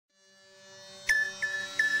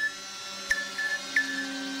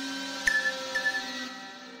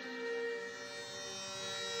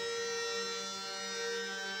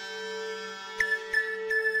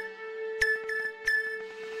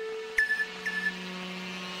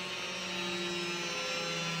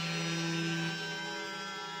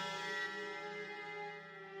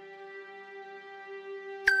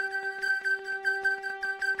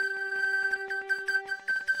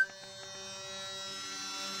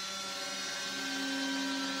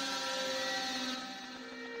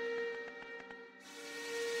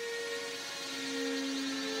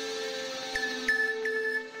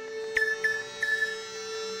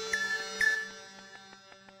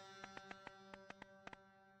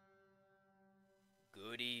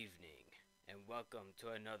welcome to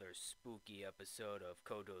another spooky episode of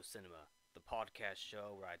Codo Cinema, the podcast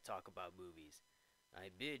show where I talk about movies. I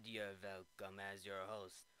bid you welcome as your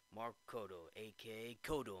host, Mark Codo, aka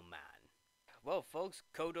Codoman. Well, folks,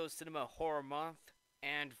 Codo Cinema Horror Month,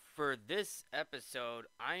 and for this episode,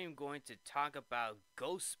 I am going to talk about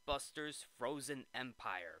Ghostbusters Frozen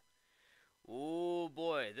Empire. Oh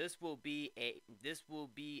boy, this will be a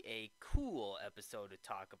cool episode to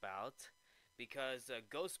talk about because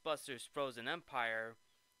Ghostbusters Frozen Empire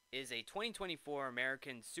is a 2024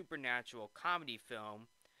 American supernatural comedy film.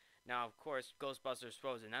 Now, of course, Ghostbusters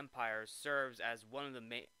Frozen Empire serves as one of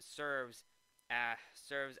the serves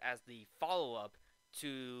as the follow-up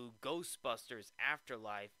to Ghostbusters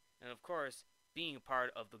Afterlife, and of course, being a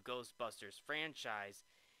part of the Ghostbusters franchise,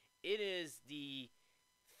 it is the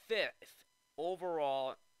fifth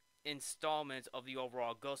overall installment of the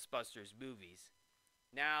overall Ghostbusters movies.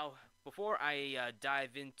 Now, before I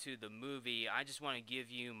dive into the movie, I just want to give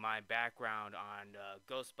you my background on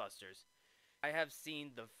Ghostbusters. I have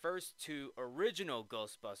seen the first two original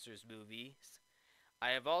Ghostbusters movies. I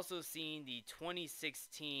have also seen the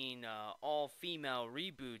 2016 all female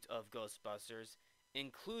reboot of Ghostbusters,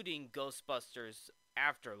 including Ghostbusters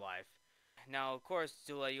Afterlife. Now, of course,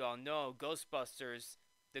 to let you all know,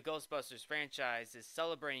 the Ghostbusters franchise is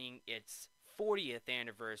celebrating its 40th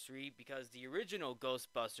anniversary because the original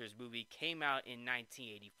Ghostbusters movie came out in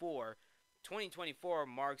 1984. 2024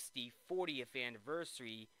 marks the 40th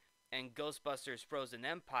anniversary, and Ghostbusters Frozen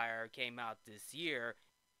Empire came out this year.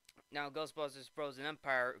 Now, Ghostbusters Frozen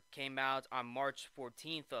Empire came out on March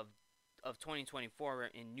 14th of 2024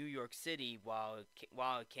 in New York City, while it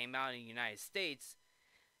came out in the United States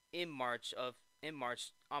on March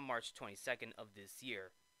 22nd of this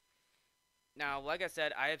year. Now, like I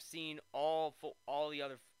said, I have seen all the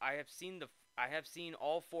other I have seen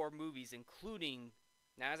all four movies, including,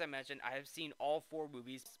 now as I mentioned, I have seen all four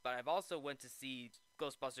movies, but I've also went to see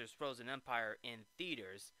Ghostbusters Frozen Empire in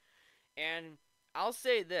theaters. And I'll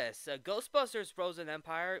say this, Ghostbusters Frozen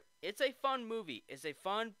Empire, it's a fun movie. It's a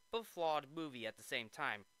fun but flawed movie at the same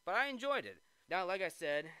time, but I enjoyed it. Now, like I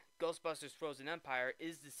said, Ghostbusters Frozen Empire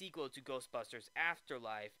is the sequel to Ghostbusters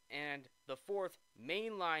Afterlife and the fourth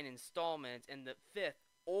mainline installment and the fifth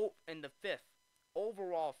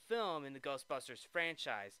overall film in the Ghostbusters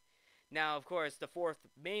franchise. Now, of course, the fourth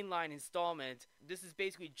mainline installment, this is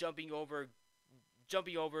basically jumping over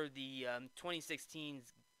the 2016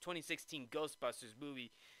 Ghostbusters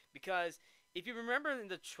movie, because in one of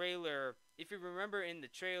the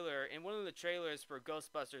trailers for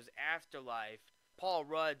Ghostbusters Afterlife, Paul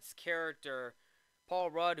Rudd,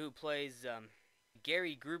 who plays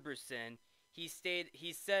Gary Gruberson, he said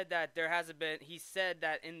that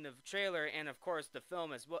in the trailer, and of course the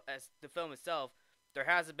film as well as the film itself, there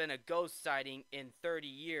hasn't been a ghost sighting in 30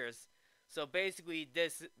 years. So basically,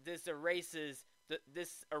 this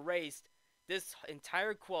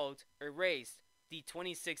entire quote erased the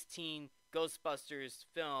 2016 Ghostbusters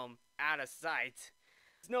film out of sight.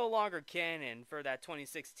 It's no longer canon for that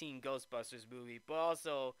 2016 Ghostbusters movie, but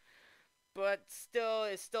still,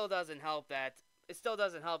 it still doesn't help that it's still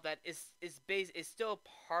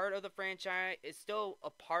part of the franchise. It's still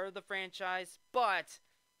a part of the franchise, but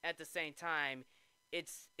at the same time,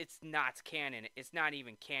 it's not canon. It's not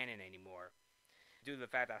even canon anymore, due to the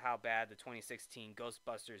fact that how bad the 2016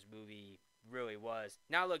 Ghostbusters movie really was.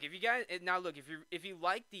 Now look, if you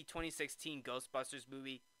like the 2016 Ghostbusters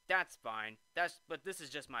movie, that's fine. But this is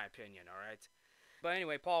just my opinion, all right? But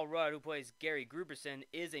anyway, Paul Rudd, who plays Gary Gruberson,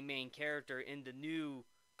 is a main character in the new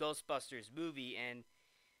Ghostbusters movie, and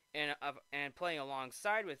playing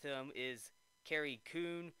alongside with him is Carrie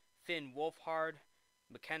Coon, Finn Wolfhard,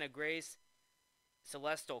 McKenna Grace,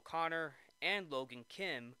 Celeste O'Connor, and Logan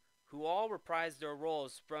Kim, who all reprised their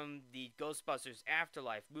roles from the Ghostbusters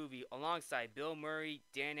Afterlife movie alongside Bill Murray,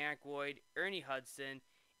 Dan Aykroyd, Ernie Hudson,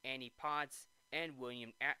 Annie Potts, and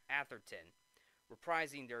William Atherton,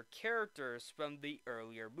 reprising their characters from the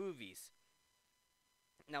earlier movies.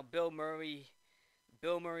 Now, Bill Murray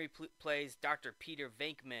plays Dr. Peter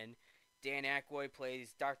Venkman, Dan Aykroyd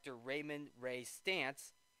plays Dr. Raymond Ray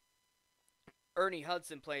Stantz, Ernie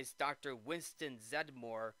Hudson plays Dr. Winston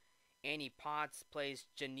Zedmore, Annie Potts plays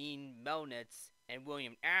Janine Melnitz, and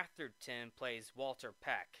William Atherton plays Walter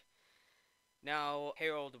Peck. Now,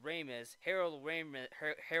 Harold Ramis,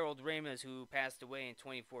 who passed away in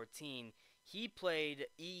 2014, he played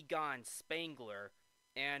Egon Spangler,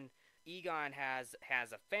 and Egon has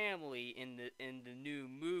a family in the new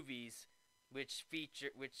movies, which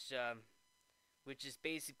is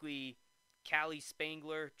basically Callie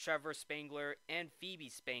Spangler, Trevor Spangler, and Phoebe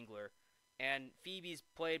Spangler. And Phoebe's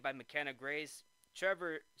played by McKenna Grace.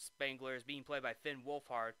 Trevor Spangler is being played by Finn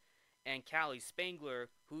Wolfhard, and Callie Spangler,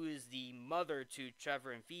 who is the mother to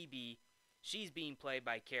Trevor and Phoebe, she's being played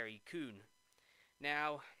by Carrie Coon.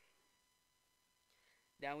 Now,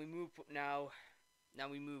 now we move now now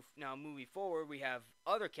moving forward, we have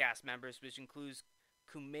other cast members, which includes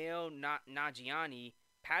Kumail Nanjiani,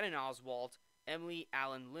 Patton Oswalt, Emily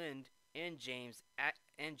Allen Lind, and James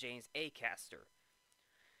Acaster.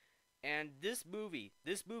 And this movie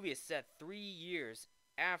is set 3 years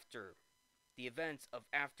after the events of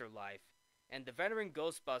Afterlife, and the veteran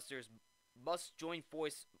Ghostbusters must join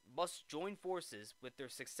forces with their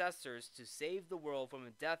successors to save the world from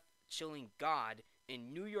a death-chilling god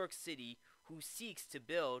in New York City who seeks to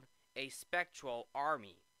build a spectral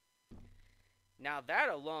army. Now that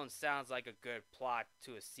alone sounds like a good plot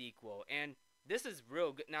to a sequel, and this is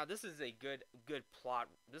real good. Now this is a good plot.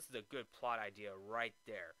 This is a good plot idea right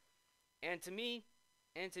there. And to me,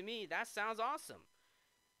 that sounds awesome.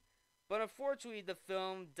 But unfortunately, the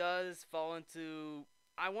film does fall into,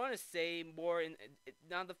 I want to say more in,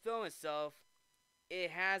 now the film itself,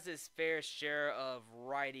 it has its fair share of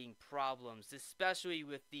writing problems, especially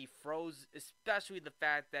with especially the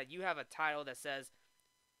fact that you have a title that says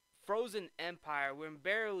Frozen Empire, when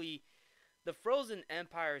barely the Frozen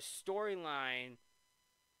Empire storyline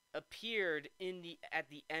appeared at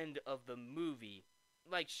the end of the movie.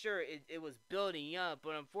 Like, sure, it was building up,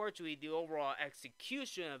 but unfortunately, the overall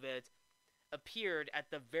execution of it appeared at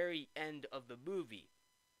the very end of the movie.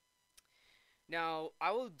 Now,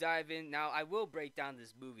 I will dive in. Now, I will break down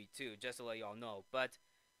this movie too, just to let y'all know. But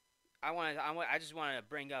I just want to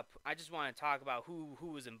bring up. I just want to talk about who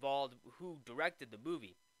was involved, who directed the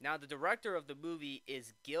movie. Now, the director of the movie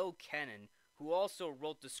is Gil Kenan, who also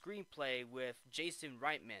wrote the screenplay with Jason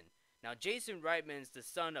Reitman. Now, Jason Reitman is the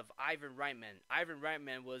son of Ivan Reitman. Ivan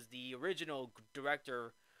Reitman was the original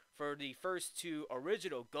director for the first two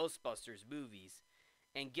original Ghostbusters movies.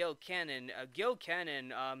 And Gil Kenan,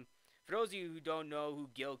 for those of you who don't know who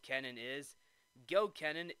Gil Kenan is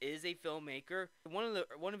a filmmaker.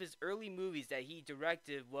 One of his early movies that he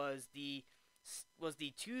directed was the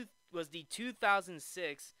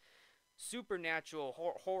 2006 supernatural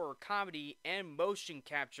horror comedy and motion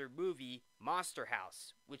capture movie Monster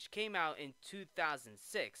House, which came out in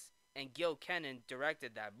 2006, and Gil Kenan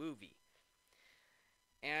directed that movie.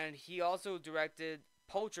 And he also directed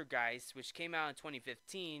Poltergeist, which came out in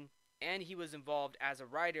 2015, and he was involved as a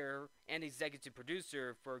writer and executive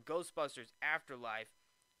producer for Ghostbusters Afterlife,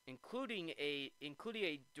 including a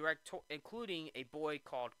Boy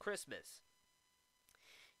Called Christmas.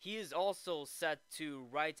 He is also set to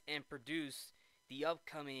write and produce the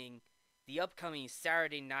upcoming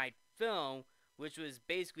Saturday night film, which is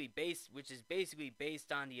basically based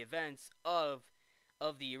on the events of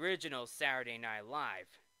the original Saturday Night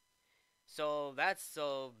Live. So that is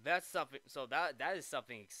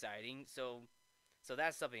something exciting. So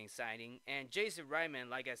that's something exciting. And Jason Reitman,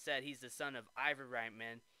 like I said, he's the son of Ivan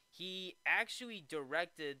Reitman. He actually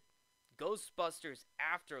directed Ghostbusters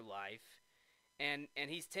Afterlife, and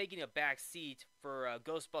he's taking a back seat for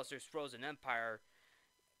Ghostbusters Frozen Empire.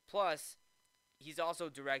 Plus, he's also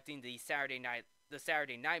directing the Saturday Night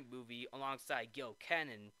movie alongside Gil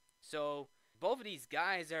Kenan. So both of these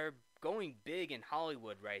guys are going big in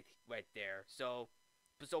Hollywood right there. So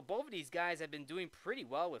both of these guys have been doing pretty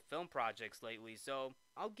well with film projects lately. So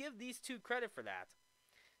I'll give these two credit for that.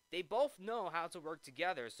 They both know how to work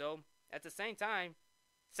together. So at the same time,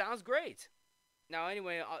 sounds great. Now,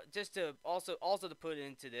 anyway, just to also to put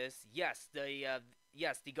into this, yes, the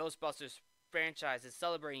Ghostbusters franchise is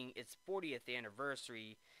celebrating its 40th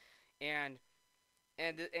anniversary, and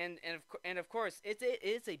of course,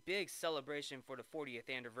 it's a big celebration for the 40th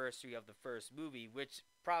anniversary of the first movie, which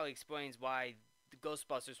probably explains why the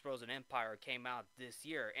Ghostbusters Frozen Empire came out this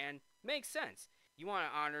year, and makes sense. You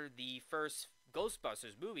want to honor the first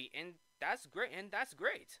Ghostbusters movie, and that's great.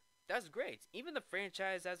 That's great. Even the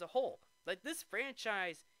franchise as a whole. Like, this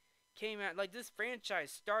franchise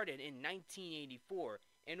started in 1984,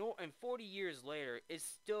 and 40 years later, it's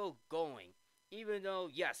still going. Even though,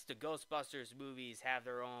 yes, the Ghostbusters movies have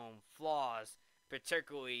their own flaws,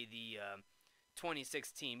 particularly the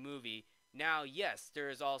 2016 movie. Now, yes,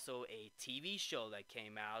 there is also a TV show that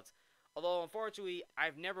came out. Although, unfortunately,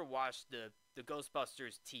 I've never watched the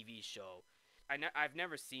Ghostbusters TV show. I've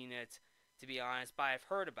never seen it, to be honest, but I've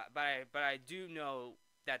heard about it. But I do know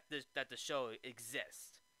that the show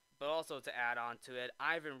exists. But also, to add on to it,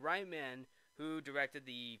 Ivan Reitman, who directed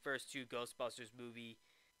the first two Ghostbusters movie,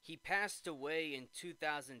 he passed away in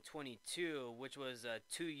 2022, which was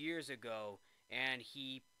 2 years ago, and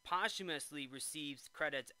he posthumously receives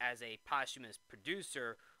credits as a posthumous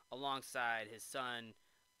producer alongside his son,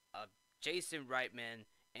 Jason Reitman,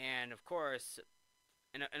 and of course,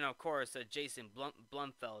 Jason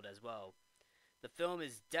Blumfeld as well. The film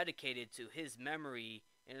is dedicated to his memory,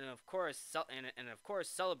 and of course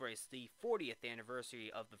celebrates the 40th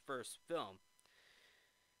anniversary of the first film.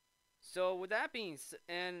 So with that being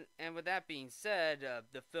said,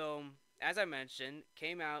 the film, as I mentioned,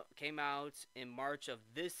 came out in March of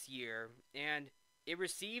this year, and it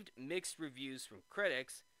received mixed reviews from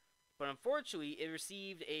critics, but unfortunately, it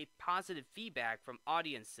received a positive feedback from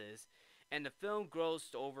audiences, and the film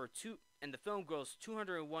grossed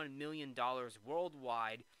 $201 million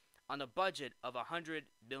worldwide on a budget of $100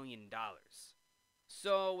 million.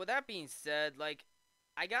 So with that being said, like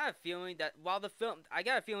I got a feeling that the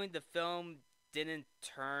film didn't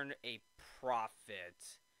turn a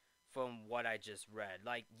profit from what I just read.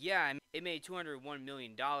 Like, yeah, it made $201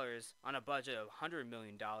 million on a budget of $100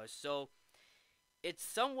 million, so it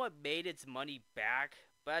somewhat made its money back,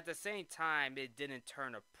 but at the same time, it didn't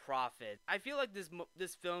turn a profit. I feel like this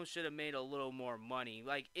film should have made a little more money.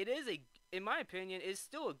 Like, in my opinion, it's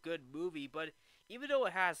still a good movie, but even though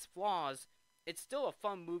it has flaws, it's still a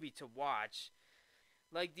fun movie to watch.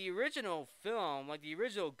 Like the original film, like the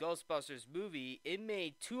original Ghostbusters movie, it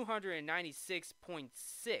made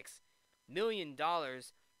 $296.6 million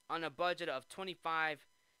on a budget of $25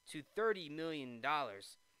 to $30 million.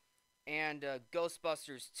 And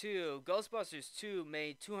Ghostbusters 2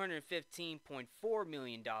 made $215.4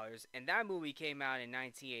 million, and that movie came out in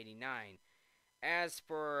 1989. As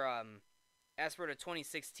for the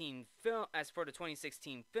 2016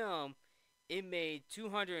 film, it made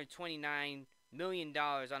 $229 million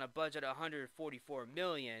on a budget of $144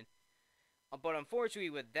 million. But unfortunately,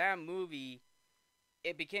 with that movie,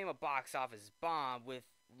 it became a box office bomb with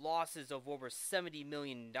losses of over $70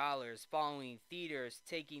 million, following theaters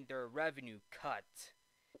taking their revenue cut,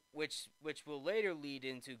 which will later lead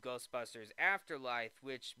into Ghostbusters Afterlife,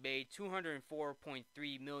 which made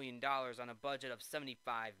 $204.3 million on a budget of $75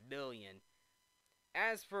 million.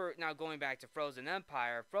 As for now, going back to Frozen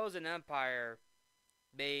Empire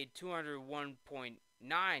made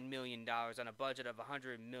 $201.9 million on a budget of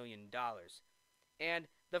 $100 million. And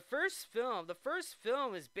the first film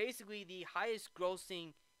is basically the highest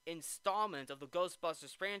grossing installment of the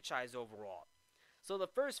Ghostbusters franchise overall. So the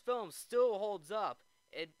first film still holds up.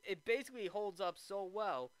 It basically holds up so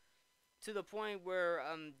well to the point where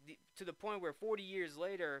 40 years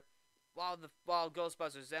later, while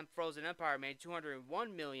Ghostbusters Frozen Empire made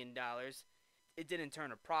 $201 million, it didn't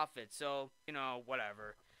turn a profit. So,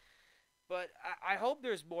 whatever. But I hope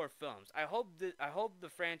there's more films. I hope the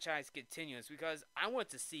franchise continues, because I want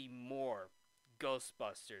to see more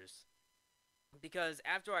Ghostbusters. Because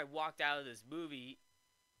after I walked out of this movie,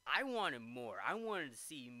 I wanted more. I wanted to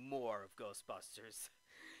see more of Ghostbusters.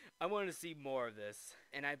 I wanted to see more of this,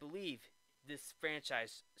 and I believe this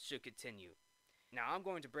franchise should continue. Now I'm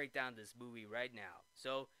going to break down this movie right now.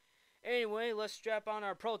 So anyway, let's strap on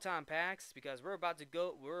our proton packs, because we're about to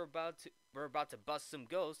bust some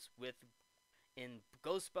ghosts in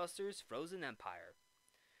Ghostbusters Frozen Empire.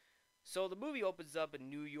 So the movie opens up in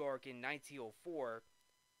New York in 1904,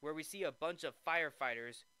 where we see a bunch of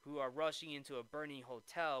firefighters who are rushing into a burning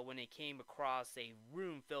hotel when they came across a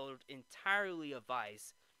room filled entirely of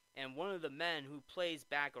ice, and one of the men who plays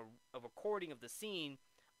back a recording of the scene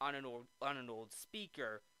on an old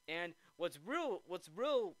speaker. And what's real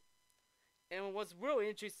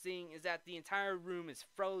interesting is that the entire room is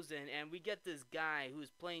frozen, and we get this guy who's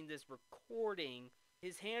playing this recording.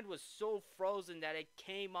 His hand was so frozen that it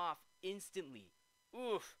came off instantly.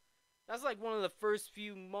 Oof. That's like one of the first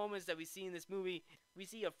few moments that we see in this movie. We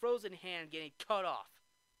see a frozen hand getting cut off.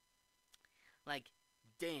 Like,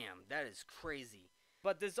 damn, that is crazy.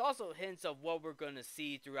 But there's also hints of what we're going to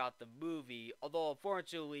see throughout the movie, although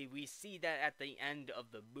unfortunately we see that at the end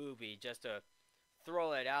of the movie, just to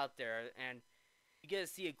throw it out there. And you get to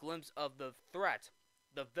see a glimpse of the threat,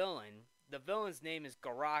 the villain. The villain's name is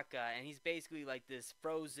Garaka, and he's basically like this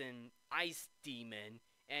frozen ice demon,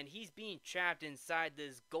 and he's being trapped inside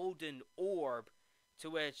this golden orb, to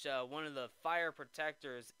which one of the fire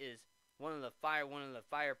protectors is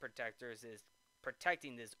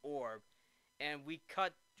protecting this orb. And we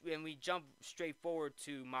jump straight forward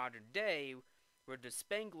to modern day, where the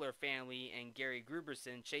Spengler family and Gary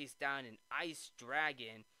Gruberson chase down an ice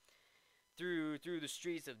dragon through the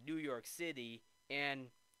streets of New York City,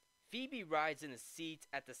 and Phoebe rides in a seat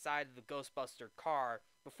at the side of the Ghostbuster car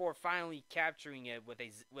before finally capturing it with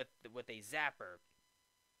a zapper.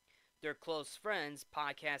 Their close friends,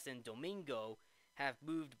 Podcast and Domingo, have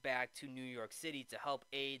moved back to New York City to help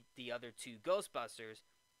aid the other two Ghostbusters,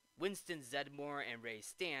 Winston Zedmore and Ray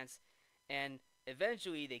Stantz, and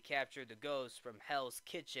eventually they capture the ghost from Hell's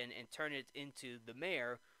Kitchen and turn it into the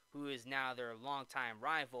mayor, who is now their longtime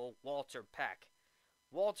rival, Walter Peck.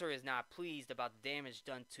 Walter is not pleased about the damage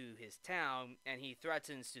done to his town, and he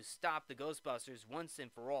threatens to stop the Ghostbusters once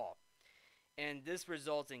and for all. And this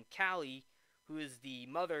results in Callie, who is the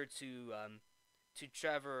mother to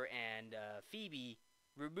Trevor and Phoebe,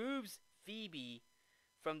 removes Phoebe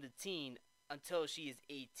from the teen until she is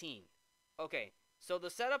 18. Okay, so the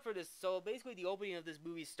setup for this, so basically the opening of this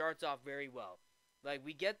movie starts off very well. Like,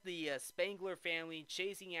 we get the Spangler family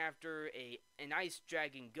chasing after an ice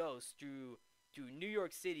dragon ghost through New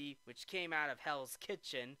York City, which came out of Hell's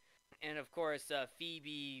Kitchen. And of course,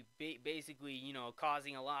 Phoebe basically,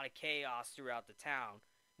 causing a lot of chaos throughout the town.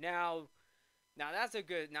 Now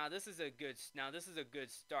this is a good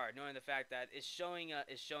start, knowing the fact that it's showing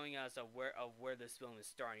us of where this film is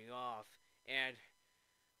starting off. And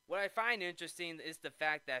what I find interesting is the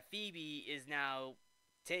fact that Phoebe is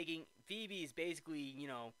basically,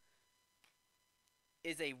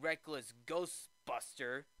 is a reckless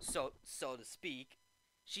ghostbuster, so to speak.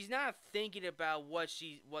 She's not thinking about what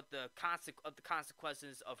the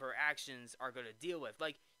consequences of her actions are going to deal with.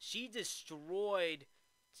 Like, she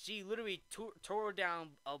literally tore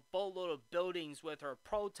down a boatload of buildings with her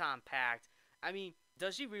proton pack. I mean,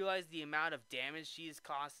 does she realize the amount of damage she has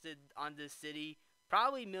costed on this city?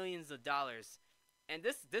 Probably millions of dollars. And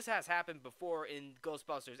this has happened before in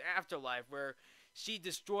Ghostbusters Afterlife, where she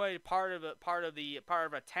destroyed part of a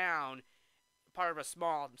town, part of a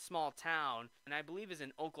small town, and I believe is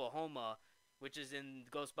in Oklahoma, which is in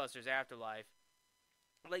Ghostbusters Afterlife.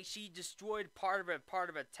 Like, she destroyed part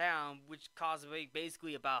of a town, which caused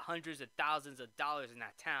basically about hundreds of thousands of dollars in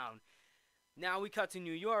that town. Now we cut to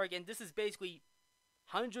New York, and this is basically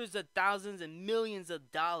hundreds of thousands and millions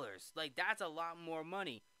of dollars. Like, that's a lot more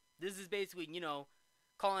money. This is basically,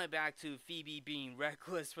 calling it back to Phoebe being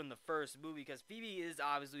reckless from the first movie, because Phoebe is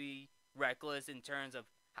obviously reckless in terms of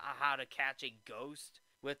how to catch a ghost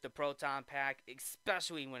with the proton pack,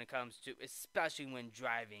 especially when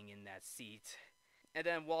driving in that seat. And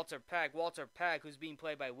then Walter Peck, who's being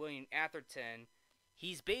played by William Atherton,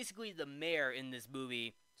 he's basically the mayor in this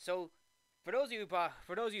movie. So, for those of you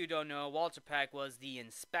who don't know, Walter Peck was the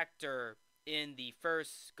inspector in the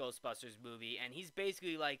first Ghostbusters movie, and he's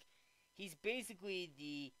basically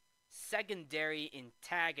the secondary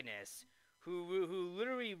antagonist who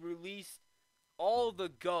literally released all the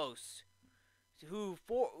ghosts, who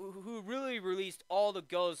really released all the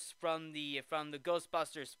ghosts from the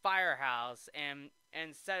Ghostbusters firehouse and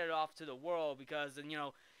set it off to the world, because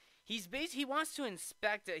he wants to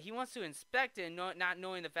inspect it, not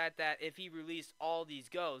knowing the fact that if he released all these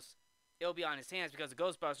ghosts, it'll be on his hands, because the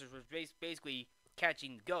Ghostbusters was basically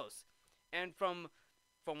catching ghosts. And from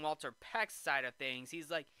Walter Peck's side of things, he's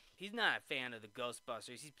not a fan of the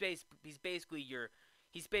Ghostbusters. He's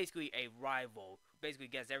basically a rival who basically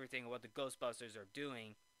gets everything of what the Ghostbusters are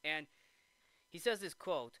doing. And he says this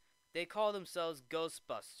quote, "They call themselves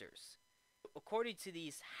Ghostbusters. According to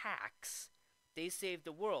these hacks, they saved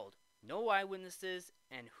the world. No eyewitnesses,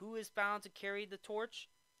 and who is bound to carry the torch?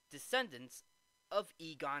 Descendants of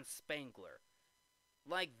Egon Spangler."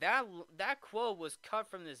 Like, that quote was cut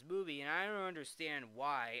from this movie, and I don't understand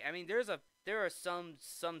why. I mean, there are some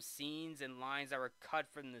scenes and lines that were cut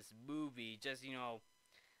from this movie. Just,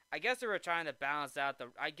 I guess they were trying to balance out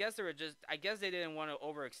I guess they didn't want to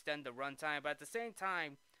overextend the runtime, but at the same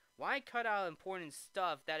time, why cut out important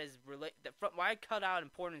stuff why cut out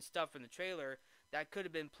important stuff from the trailer that could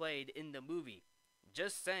have been played in the movie?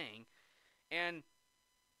 Just saying. And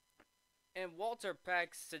Walter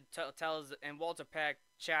Peck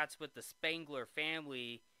chats with the Spangler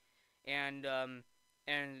family, and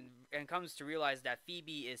comes to realize that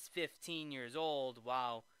Phoebe is 15 years old,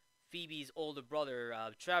 while Phoebe's older brother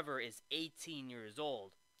Trevor is 18 years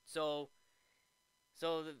old. So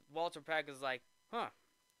Walter Peck is like,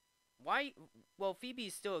 why? Well,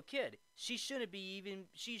 Phoebe's still a kid. She shouldn't be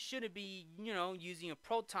using a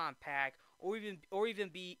proton pack,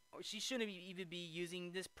 she shouldn't even be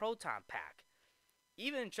using this proton pack.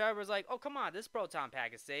 Even Trevor's like, "Oh, come on, this proton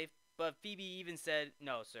pack is safe." But Phoebe even said,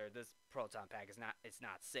 "No, sir, this proton pack it's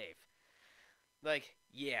not safe." Like,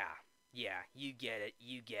 yeah, you get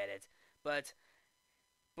it. But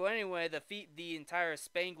anyway, the entire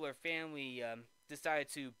Spangler family decided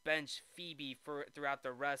to bench Phoebe throughout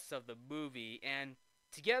the rest of the movie, and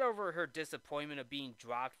to get over her disappointment of being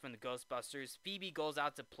dropped from the Ghostbusters, Phoebe goes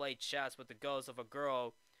out to play chess with the ghost of a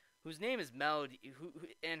girl whose name is Melody,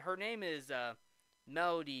 and her name is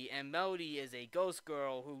Melody, and Melody is a ghost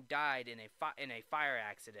girl who died in a fire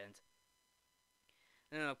accident.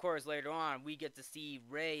 And then, of course, later on, we get to see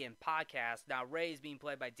Ray in Podcast. Now, Ray is being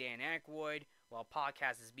played by Dan Aykroyd, while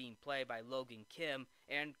Podcast is being played by Logan Kim.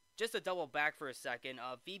 And just to double back for a second,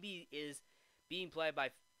 Phoebe's being played by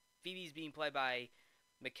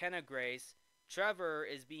McKenna Grace. Trevor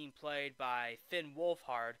is being played by Finn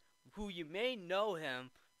Wolfhard, who you may know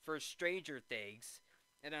him for Stranger Things.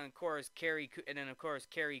 And then, of course, Carrie Coon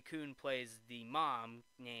plays the mom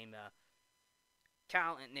named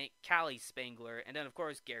Callie Spangler, and then of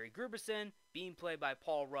course Gary Gruberson being played by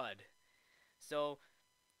Paul Rudd. So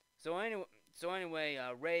anyway,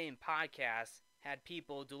 Ray in Podcast had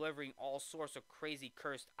people delivering all sorts of crazy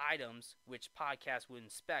cursed items, which Podcast would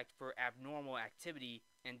inspect for abnormal activity.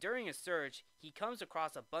 And during a search, he comes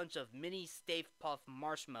across a bunch of mini Stay Puft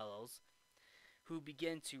marshmallows, who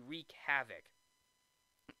begin to wreak havoc.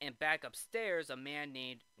 And back upstairs, a man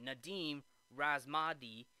named Nadim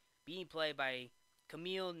Razmadi, being played by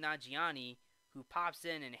Camille Nagiani, who pops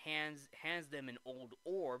in and hands them an old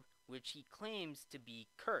orb, which he claims to be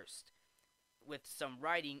cursed, with some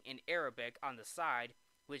writing in Arabic on the side,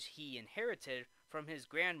 which he inherited from his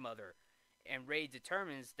grandmother. And Ray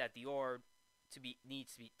determines that the orb is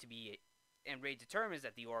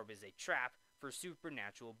a trap for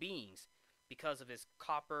supernatural beings because of his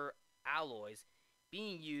copper alloys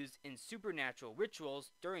being used in supernatural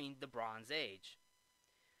rituals during the Bronze Age.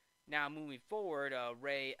 Now, moving forward,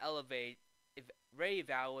 Ray evaluates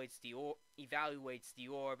the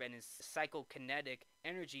orb and its psychokinetic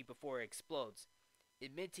energy before it explodes,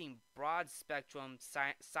 emitting broad-spectrum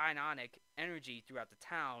psionic energy throughout the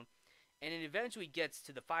town, and it eventually gets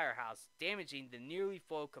to the firehouse, damaging the nearly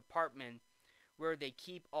full compartment where they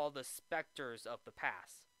keep all the specters of the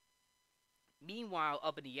past. Meanwhile,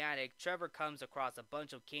 up in the attic, Trevor comes across a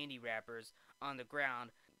bunch of candy wrappers on the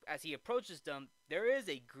ground. As he approaches them, there is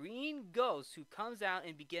a green ghost who comes out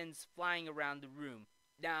and begins flying around the room.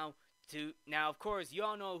 Now, of course, you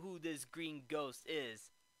all know who this green ghost is.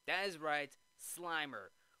 That is right, Slimer.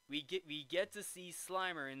 We get to see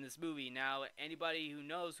Slimer in this movie. Now, anybody who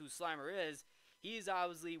knows who Slimer is, he is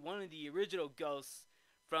obviously one of the original ghosts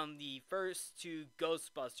from the first two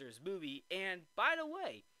Ghostbusters movie. And by the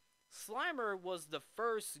way, Slimer was the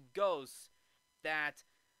first ghost that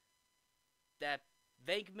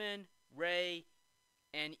Venkman, Ray,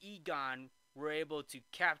 and Egon were able to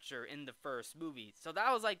capture in the first movie. So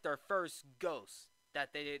that was like their first ghost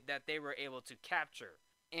that they were able to capture.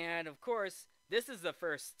 And of course, this is the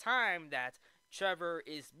first time that Trevor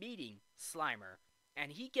is meeting Slimer,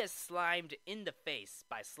 and he gets slimed in the face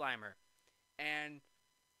by Slimer. And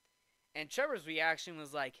Trevor's reaction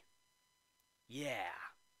was like, yeah,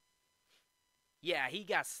 he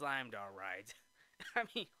got slimed all right. I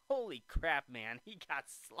mean, holy crap, man. He got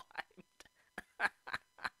slimed.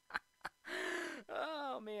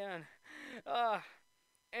 Oh, man.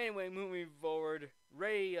 Anyway, moving forward,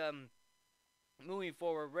 Ray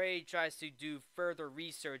tries to do further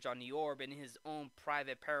research on the orb in his own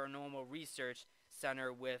private paranormal research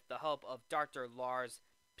center with the help of Dr. Lars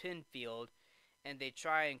Pinfield, and they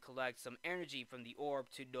try and collect some energy from the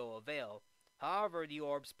orb to no avail. However, the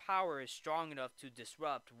orb's power is strong enough to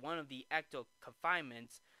disrupt one of the ecto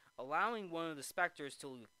confinements, allowing one of the specters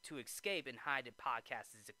to escape and hide in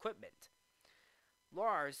Podcast's equipment.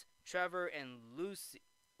 Lars, Trevor, and Lucy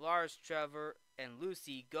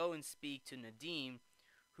go and speak to Nadim,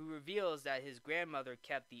 who reveals that his grandmother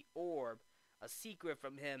kept the orb a secret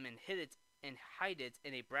from him and hide it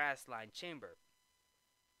in a brass-lined chamber.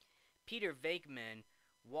 Peter Venkman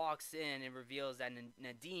walks in and reveals that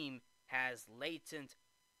Nadim has latent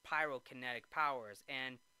pyrokinetic powers,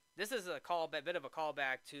 and this is a bit of a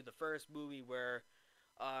callback to the first movie where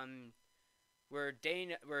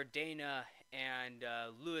Dana and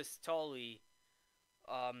Louis Tully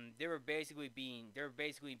they were basically being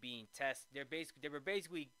tested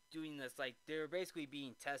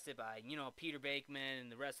by Peter Venkman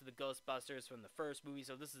and the rest of the Ghostbusters from the first movie.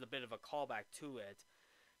 So this is a bit of a callback to it.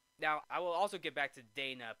 Now, I will also get back to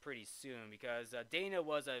Dana pretty soon, because Dana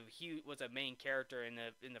was a main character in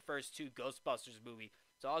the first two Ghostbusters movie,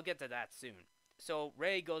 so I'll get to that soon. So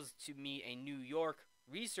Ray goes to meet a New York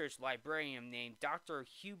research librarian named Dr.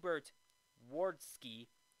 Hubert Wardski,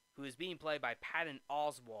 who is being played by Patton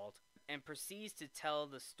Oswalt, and proceeds to tell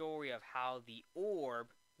the story of how the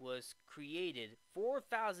orb was created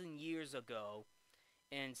 4,000 years ago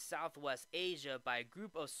in Southwest Asia by a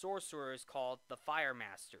group of sorcerers called the Fire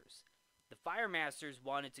Masters. The Fire Masters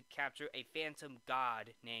wanted to capture a phantom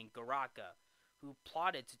god named Garaka, who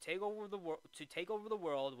plotted to take over the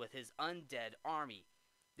world with his undead army.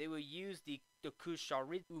 They would use the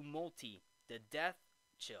Kusharit Umulti, the death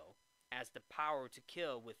chill, as the power to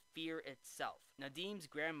kill with fear itself. Nadim's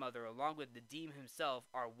grandmother, along with Nadim himself,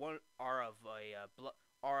 are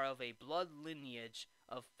of a blood lineage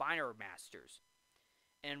of fire masters.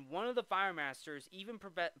 And one of the fire masters even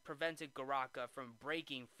prevented Garaka from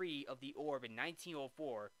breaking free of the orb in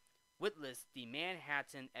 1904, witless the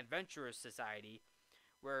Manhattan Adventurers Society,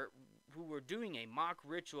 who were doing a mock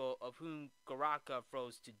ritual of whom Garaka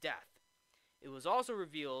froze to death. It was also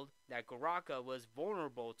revealed that Garaka was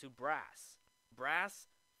vulnerable to brass,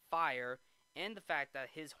 fire, and the fact that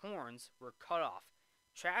his horns were cut off,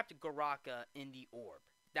 trapped Garaka in the orb.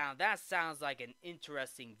 Now that sounds like an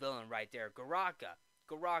interesting villain right there, Garaka,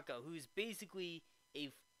 who's basically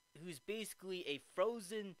a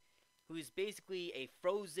frozen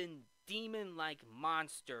demon-like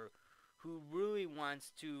monster who really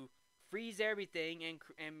wants to freeze everything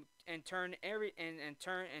and turn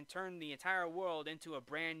the entire world into a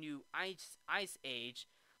brand new ice age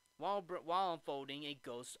while unfolding a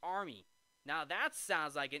ghost army. Now that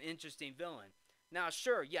sounds like an interesting villain. Now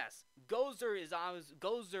sure, yes, Gozer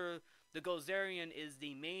the Gozerian is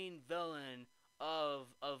the main villain of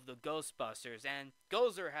the Ghostbusters, and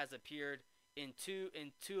Gozer has appeared in two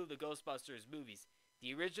of the Ghostbusters movies,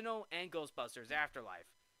 the original and Ghostbusters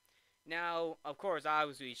Afterlife. Now, of course,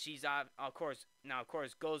 obviously,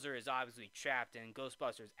 Gozer is obviously trapped in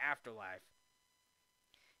Ghostbusters Afterlife.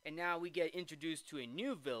 And now we get introduced to a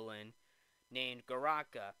new villain named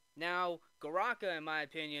Garaka. Now, Garaka, in my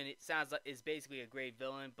opinion, it sounds like is basically a great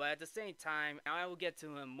villain, but at the same time, I will get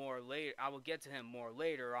to him more later. I will get to him more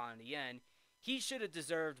later on in the end. He should have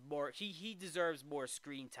deserved more. He deserves more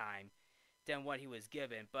screen time than what he was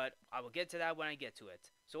given, but I will get to that when I get to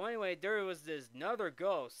it. So anyway, there was this another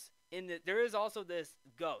ghost. There is also this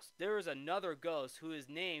ghost. There is another ghost who is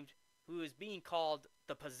being called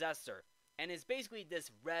the Possessor, and is basically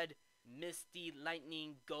this red, misty,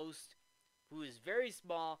 lightning ghost who is very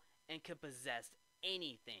small and can possess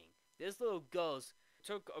anything. This little ghost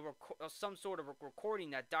took some sort of a recording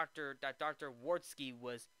that Dr. Wartsky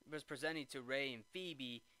was presenting to Ray and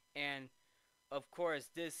Phoebe, and of course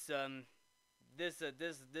this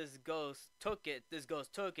ghost took it. This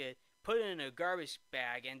ghost took it, put it in a garbage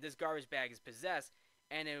bag, and this garbage bag is possessed,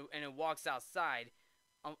 and it walks outside,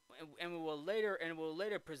 and will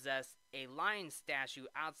later possess a lion statue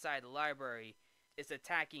outside the library. It's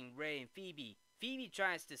attacking Ray and Phoebe. Phoebe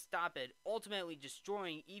tries to stop it, ultimately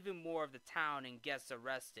destroying even more of the town and gets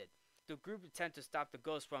arrested. The group attempt to stop the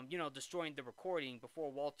ghost from, destroying the recording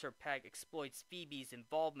before Walter Peck exploits Phoebe's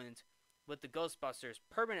involvement with the Ghostbusters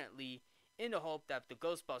permanently in the hope that the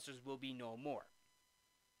Ghostbusters will be no more.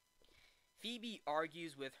 Phoebe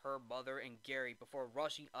argues with her mother and Gary before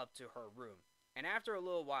rushing up to her room. And after a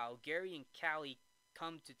little while, Gary and Callie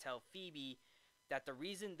come to tell Phoebe that the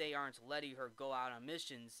reason they aren't letting her go out on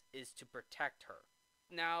missions is to protect her.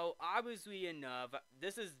 Now, obviously enough,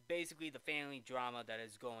 this is basically the family drama that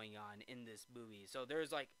is going on in this movie. So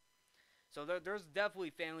there's definitely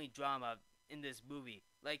family drama in this movie.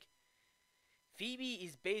 Like, Phoebe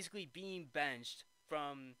is basically being benched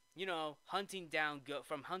from, hunting down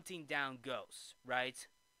ghosts, right?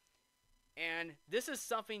 And this is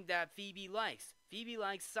something that Phoebe likes. Phoebe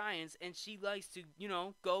likes science, and she likes to,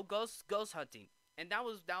 go ghost hunting. And that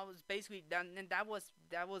was basically that, and that was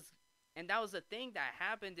the thing that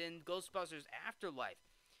happened in Ghostbusters Afterlife.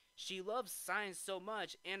 She loves science so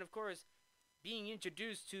much, and of course, being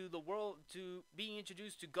introduced to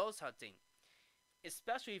ghost hunting,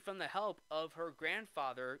 especially from the help of her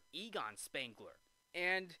grandfather, Egon Spengler.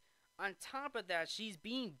 And on top of that, she's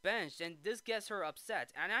being benched, and this gets her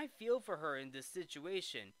upset, and I feel for her in this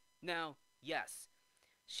situation. Now, yes,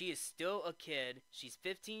 she is still a kid. She's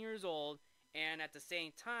 15 years old. And at the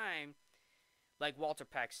same time, like Walter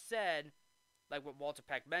Peck said, like what Walter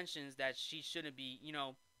Peck mentions, that she shouldn't be,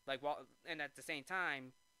 and at the same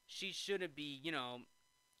time, she shouldn't be,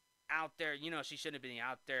 out there, she shouldn't be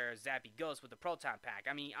out there zapping ghosts with a proton pack.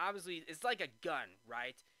 I mean, obviously, it's like a gun,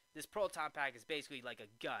 right? This proton pack is basically like a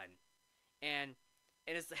gun. And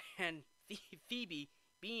Phoebe,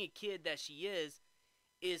 being a kid that she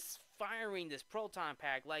is firing this proton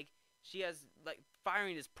pack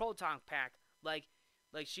firing this proton pack like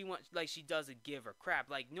she doesn't give a crap,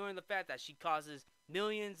 knowing the fact that she causes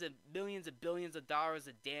millions and billions of dollars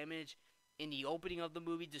of damage in the opening of the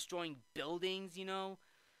movie, destroying buildings,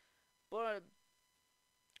 but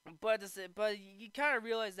you kind of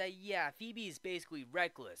realize that Phoebe is basically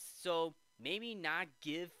reckless, so maybe not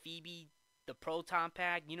give Phoebe the proton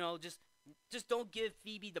pack, just don't give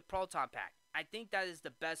Phoebe the proton pack. I think that is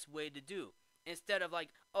the best way to do. Instead of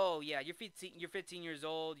you're 15 years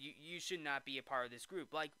old, you should not be a part of this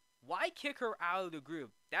group. Why kick her out of the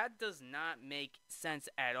group? That does not make sense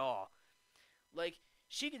at all. Like,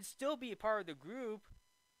 she can still be a part of the group,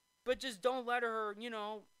 but just don't let her,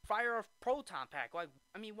 fire a proton pack. Like,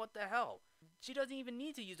 I mean, what the hell? She doesn't even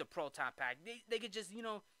need to use a proton pack. They could just,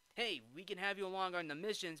 hey, we can have you along on the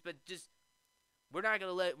missions, but just we're not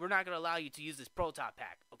gonna allow you to use this proton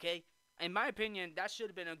pack, okay? In my opinion, that should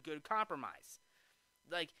have been a good compromise.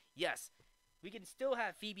 Like, yes, we can still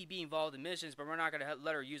have Phoebe be involved in missions, but we're not gonna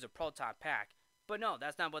let her use a proton pack. But no,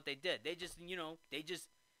 that's not what they did. They just, they just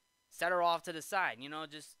set her off to the side.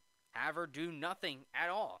 Just have her do nothing at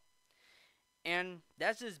all. And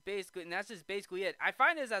that's just basically it. I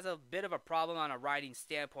find this as a bit of a problem on a writing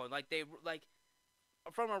standpoint.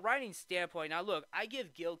 From a writing standpoint. Now, look, I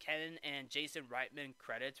give Gil Kennan and Jason Reitman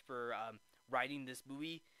credit for writing this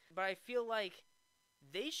movie, but I feel like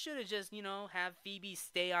they should have just, have Phoebe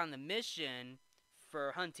stay on the mission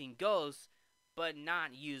for hunting ghosts, but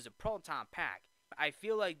not use a proton pack. I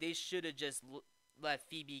feel like they should have just let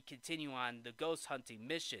Phoebe continue on the ghost hunting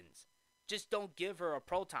missions. Just don't give her a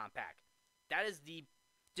proton pack.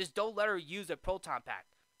 Just don't let her use a proton pack.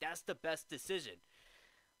 That's the best decision.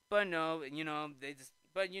 But no,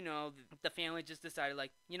 the family just decided,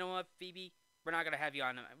 like, you know what, Phoebe, we're not gonna have you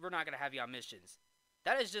on missions.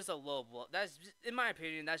 That is just a low blow. In my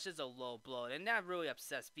opinion, that's just a low blow, and that really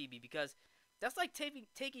upsets Phoebe because that's like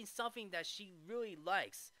taking something that she really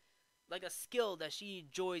likes, like a skill that she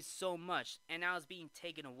enjoys so much, and now it's being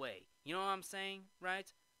taken away. You know what I'm saying,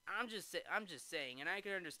 right? I'm just saying, and I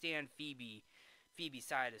can understand Phoebe's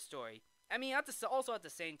side of the story. I mean, at the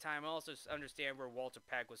same time, I also understand where Walter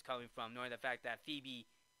Peck was coming from, knowing the fact that Phoebe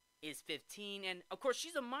is 15, and of course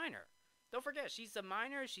she's a minor. Don't forget, she's a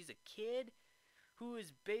minor. She's a kid who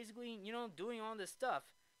is basically, doing all this stuff,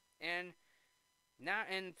 and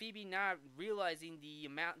Phoebe not realizing the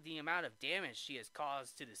amount of damage she has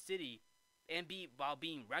caused to the city, while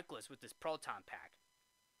being reckless with this proton pack.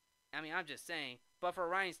 I mean, I'm just saying. But for a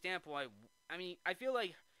writing standpoint, I mean, I feel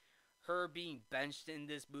like her being benched in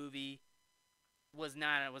this movie was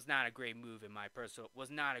not a great move in my personal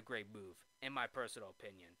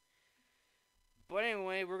opinion. But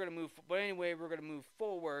anyway, we're gonna move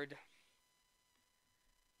forward.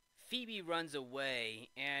 Phoebe runs away,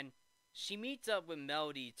 and she meets up with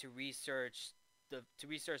Melody to research the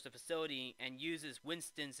facility, and uses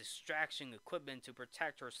Winston's extraction equipment to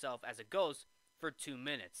protect herself as a ghost for 2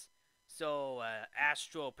 minutes. So, an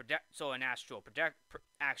astral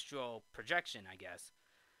projection, I guess.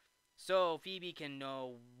 So Phoebe can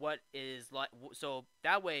know what is like. So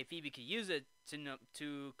that way, Phoebe can use it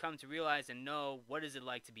to come to realize and know what is it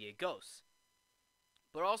like to be a ghost.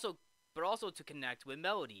 But also to connect with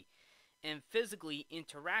Melody and physically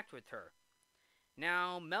interact with her.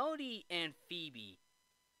 Now, Melody and Phoebe,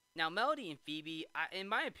 in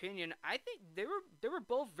my opinion, I think they were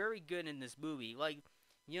both very good in this movie. Like,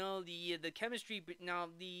 the chemistry,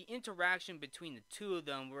 the interaction between the two of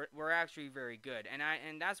them were actually very good,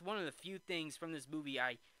 and that's one of the few things from this movie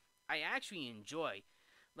I actually enjoy,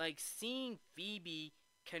 like seeing Phoebe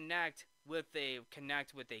connect with a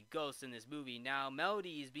ghost in this movie. Now,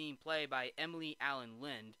 Melody is being played by Emily Allen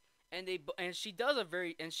Lind, and she does a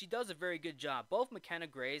very good job. Both McKenna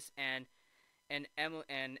Grace and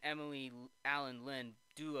Emily Allen Lind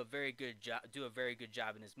do a very good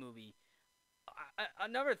job in this movie.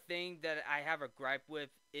 Another thing that I have a gripe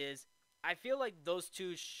with is I feel like those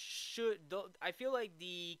two I feel like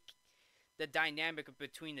the dynamic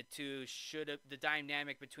between the two the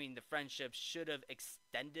dynamic between the friendship should have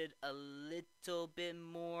extended a little bit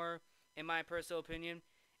more, in my personal opinion.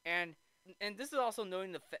 And this is also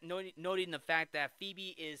noting the fact that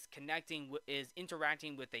Phoebe is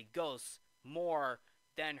interacting with a ghost more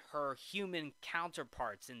than her human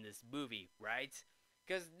counterparts in this movie, right?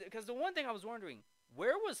 Because the one thing I was wondering,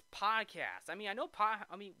 where was Podcast? I mean,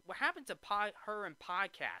 what happened to her and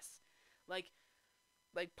Podcast? Like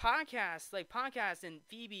Podcast and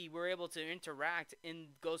Phoebe were able to interact in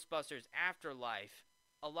Ghostbusters Afterlife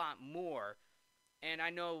a lot more. And I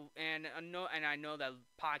know that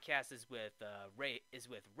Podcast is with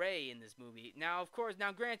Ray in this movie. Now, of course,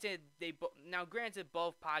 granted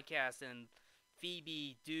both Podcast and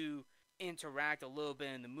Phoebe do interact a little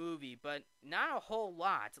bit in the movie, but not a whole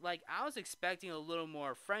lot. Like, I was expecting a little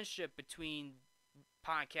more friendship between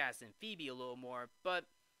Podcast and Phoebe, a little more, but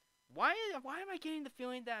why am I getting the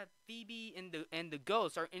feeling that Phoebe and the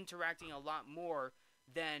ghosts are interacting a lot more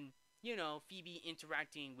than Phoebe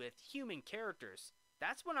interacting with human characters?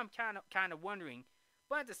 That's what I'm kind of wondering.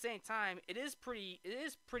 But at the same time, it is pretty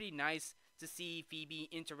nice to see Phoebe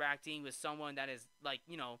interacting with someone that is, like,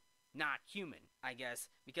 not human, I guess,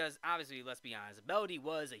 because obviously, let's be honest, Melody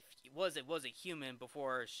was a human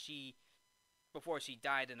before she before she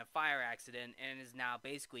died in a fire accident and is now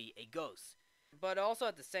basically a ghost. But also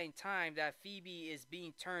at the same time that Phoebe is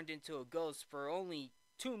being turned into a ghost for only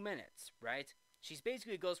 2 minutes, right? She's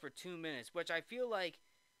basically a ghost for 2 minutes, which I feel like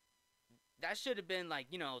that should have been like,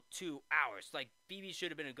 2 hours. Like Phoebe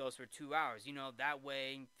should have been a ghost for 2 hours. That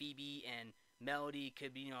way Phoebe and Melody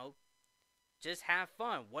could be, just have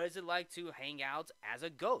fun. What is it like to hang out as a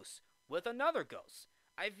ghost with another ghost?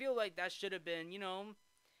 I feel like that should have been,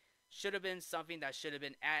 should have been something that should have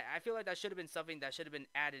been I feel like that should have been something that should have been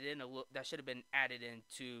added in that should have been added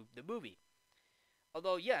into the movie.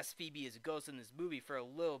 Although yes, Phoebe is a ghost in this movie for a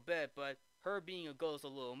little bit, but her being a ghost a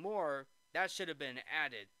little more, that should have been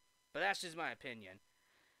added. But that's just my opinion.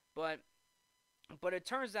 But it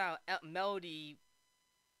turns out Melody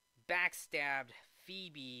backstabbed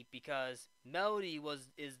Phoebe because Melody was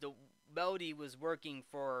working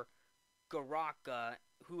for Garaka,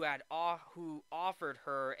 who offered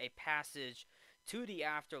her a passage to the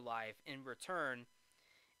afterlife in return.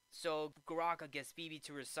 So Garaka gets Phoebe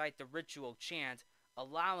to recite the ritual chant,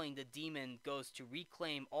 allowing the demon ghost to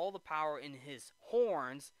reclaim all the power in his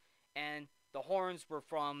horns, and the horns were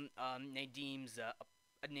from Nadim's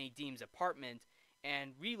apartment,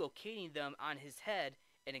 and relocating them on his head,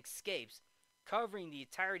 and escapes, covering the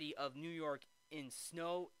entirety of New York in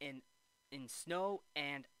snow and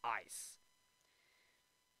ice.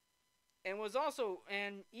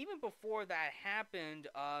 And even before that happened,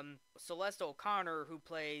 Celeste O'Connor, who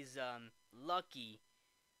plays Lucky,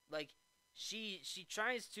 like she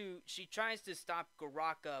tries to stop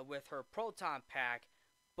Garaka with her proton pack,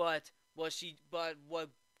 but what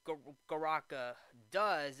Garaka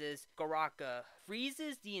does is Garaka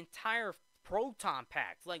freezes the entire proton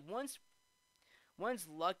pack. Like once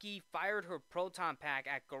Lucky fired her proton pack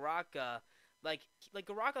at Garaka, like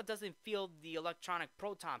Garaka doesn't feel the electronic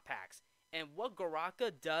proton packs. And what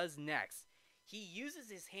Garaka does next, he uses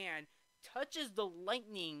his hand, touches the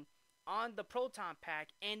lightning on the proton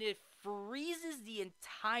pack, and it freezes the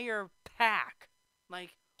entire pack.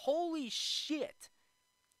 Like, holy shit.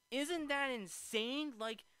 Isn't that insane?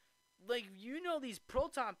 Like these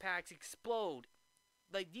proton packs explode.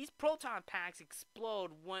 Like, these proton packs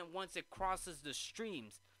explode once it crosses the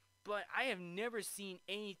streams. But I have never seen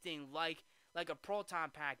anything like a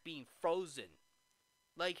proton pack being frozen.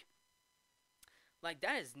 Like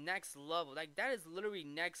that is next level. Like that is literally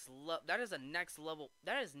next level. That is a next level.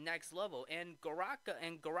 That is next level. And Garaka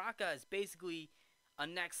is basically a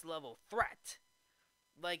next level threat.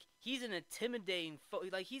 Like he's an intimidating foe.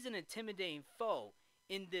 He's an intimidating foe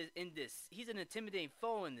in this. He's an intimidating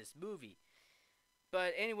foe in this movie.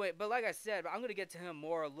 But anyway, like I said, I'm gonna get to him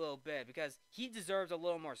more a little bit because he deserves a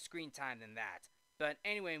little more screen time than that. But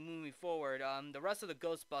anyway, moving forward, the rest of the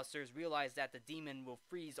Ghostbusters realize that the demon will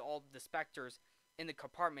freeze all the specters in the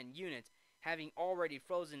compartment unit, having already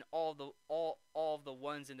frozen all of the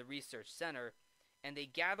ones in the research center, and they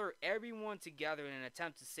gather everyone together in an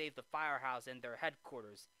attempt to save the firehouse and their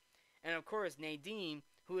headquarters. And of course, Nadim,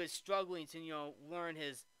 who is struggling to learn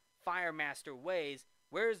his Firemaster ways,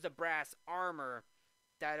 wears the brass armor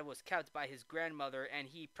that was kept by his grandmother, and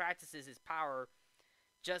he practices his power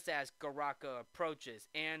just as Garaka approaches.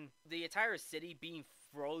 And the entire city being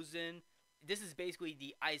frozen, this is basically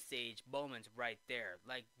the Ice Age moment right there.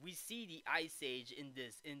 Like, we see the Ice Age in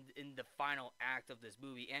the final act of this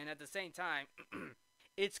movie, and at the same time,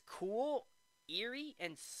 it's cool, eerie,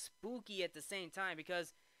 and spooky at the same time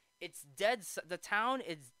because it's dead. The town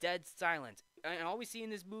is dead silent, and all we see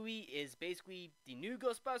in this movie is basically the new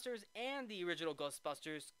Ghostbusters and the original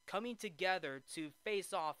Ghostbusters coming together to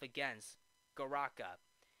face off against Garaka.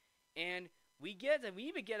 And we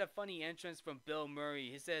even get a funny entrance from Bill Murray.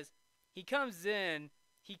 He says he comes in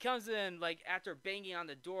like after banging on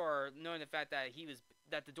the door, knowing the fact that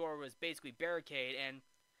the door was basically barricaded,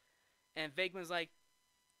 and Venkman's like,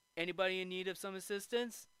 anybody in need of some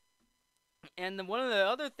assistance? And then one of the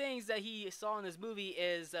other things that he saw in this movie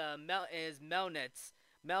is Melnitz,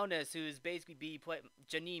 who's basically being played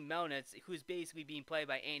Janine Melnitz, who's basically being played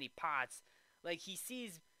by Annie Potts. Like he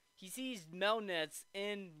sees Melnitz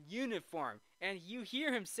in uniform, and you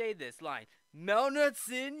hear him say this line, "Melnitz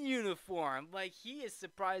in uniform." Like he's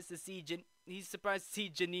surprised to see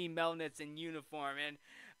Janine Melnitz in uniform, and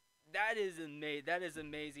that is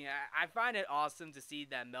amazing. I find it awesome to see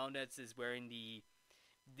that Melnitz is wearing the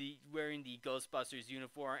Ghostbusters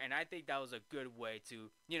uniform, and I think that was a good way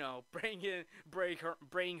to bring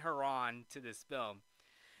her on to this film.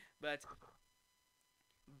 But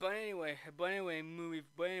anyway,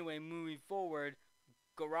 moving forward,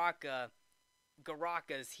 Garaka's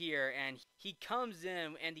here, and he comes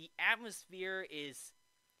in, and the atmosphere is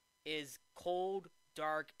cold,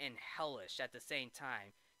 dark and hellish at the same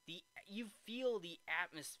time. You feel the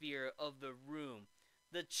atmosphere of the room,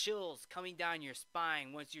 the chills coming down your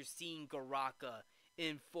spine once you're seeing Garaka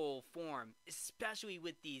in full form, especially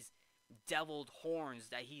with these deviled horns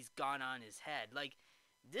that he's got on his head. Like,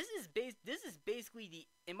 this is basically the,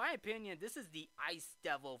 in my opinion, this is the ice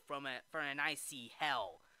devil from an icy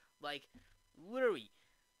hell. Like, literally,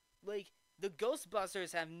 like, the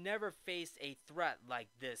Ghostbusters have never faced a threat like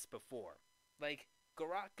this before. Like,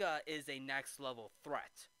 Garaka is a next level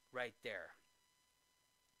threat right there.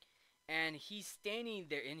 And he's standing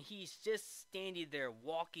there, and he's just standing there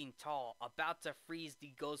walking tall, about to freeze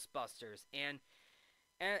the Ghostbusters. And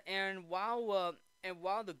while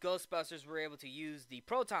the Ghostbusters were able to use the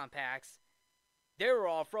proton packs, they were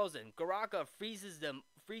all frozen. Garaka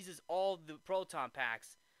freezes all the proton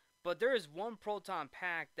packs, but there is one proton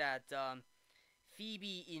pack that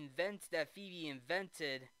Phoebe invented,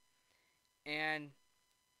 and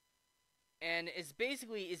it's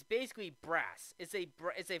basically brass. It's a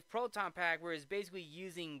proton pack where it's basically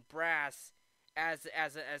using brass as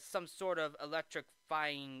some sort of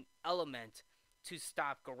electrifying element to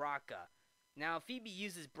stop Garaka. Now, Phoebe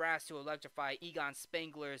uses brass to electrify Egon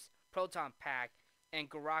Spengler's proton pack, and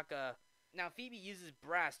Garaka. Now, Phoebe uses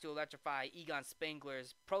brass to electrify Egon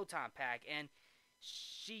Spengler's proton pack, and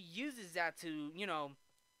she uses that to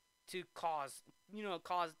cause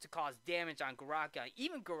damage on Garaka.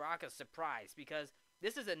 Even Garaka's surprised, because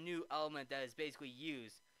this is a new element that is basically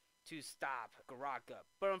used to stop Garaka.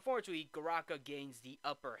 But unfortunately, Garaka gains the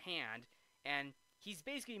upper hand, and he's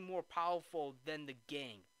basically more powerful than the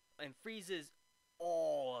gang, and freezes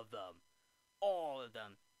all of them. All of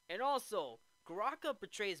them. And also, Garaka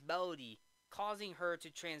betrays Melody, causing her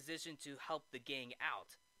to transition to help the gang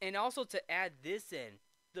out. And also, to add this in,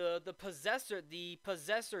 the possessor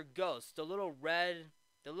ghost, the little red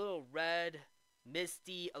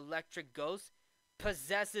misty electric ghost,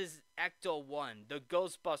 possesses Ecto-1, the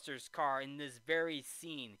Ghostbusters car, in this very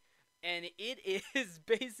scene. And it is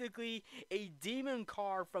basically a demon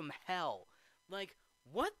car from hell. Like,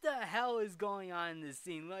 what the hell is going on in this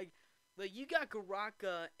scene? Like you got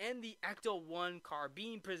Garaka and the Ecto-1 car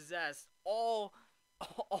being possessed all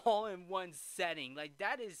in one setting. Like,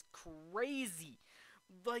 that is crazy.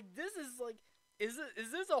 Like, this is like, is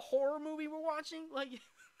this a horror movie we're watching? Like,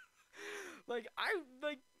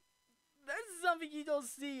 that's something you don't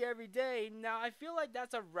see every day. Now, I feel like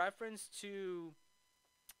that's a reference to,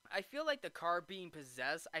 I feel like the car being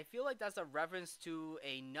possessed, I feel like that's a reference to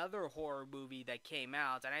another horror movie that came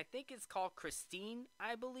out, and I think it's called Christine,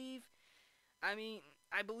 I believe. I mean,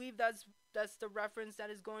 I believe that's the reference that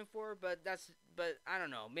is going for, but I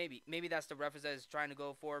don't know, maybe that's the reference that it's trying to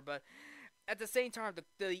go for, but at the same time,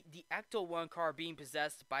 the Ecto-1 car being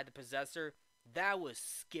possessed by the possessor, that was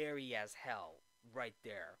scary as hell right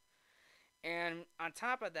there. And on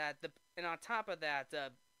top of that, the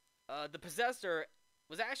possessor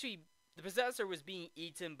was being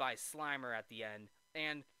eaten by Slimer at the end,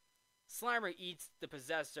 and Slimer eats the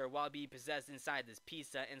possessor while being possessed inside this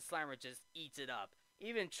pizza, and Slimer just eats it up.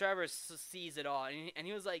 Even Trevor sees it all, and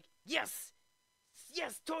he was like, yes,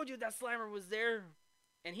 told you that Slimer was there.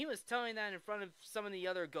 And he was telling that in front of some of the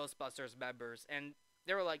other Ghostbusters members, and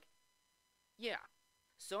they were like, yeah.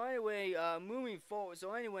 So anyway, moving forward,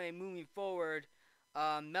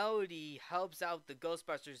 Melody helps out the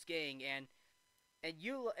Ghostbusters gang and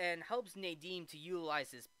helps Nadim to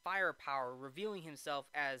utilize his firepower, revealing himself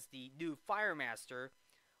as the new Fire Master,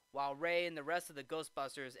 while Ray and the rest of the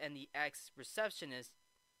Ghostbusters and the ex-receptionist,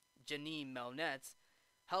 Janine Melnitz,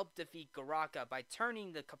 help defeat Garaka by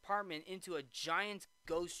turning the compartment into a giant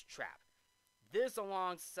ghost trap. This,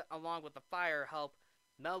 along with the fire, help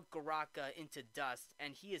melt Garaka into dust,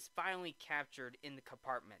 and he is finally captured in the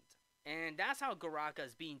compartment. And that's how Garaka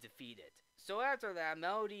is being defeated. So after that,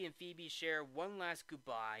 Melody and Phoebe share one last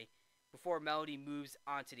goodbye before Melody moves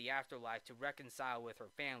on to the afterlife to reconcile with her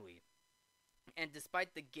family. And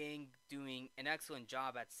despite the gang doing an excellent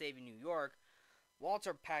job at saving New York,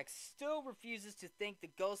 Walter Peck still refuses to thank the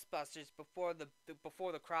Ghostbusters before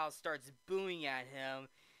the crowd starts booing at him,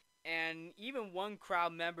 and even one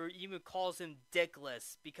crowd member even calls him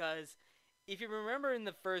dickless, because if you remember in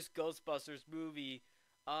the first Ghostbusters movie,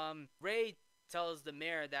 Ray tells the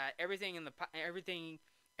mayor that everything in the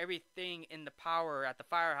power at the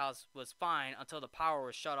firehouse was fine until the power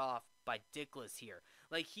was shut off by Dickless here.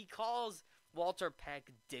 Like, he calls Walter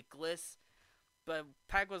Peck dickless, but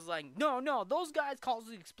Peck was like, no, those guys caused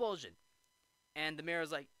the explosion. And the mayor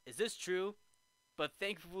was like, is this true? But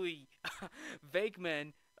thankfully,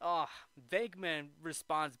 Venkman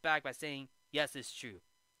responds back by saying, yes, it's true.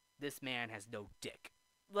 This man has no dick.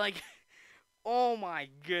 Like, Oh my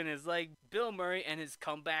goodness, like Bill Murray and his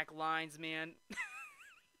comeback lines, man,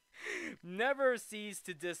 never cease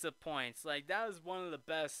to disappoint. Like that was one of the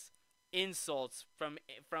best insults from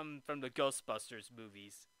the Ghostbusters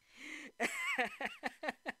movies.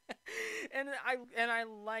 And I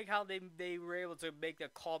like how they were able to make the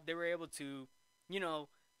call. They were able to, you know,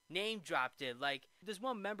 name dropped it. Like there's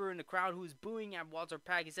one member in the crowd who's booing at Walter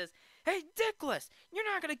Pike. He says, "Hey, Dickless, you're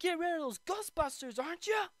not gonna get rid of those Ghostbusters, aren't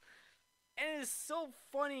you?" And it's so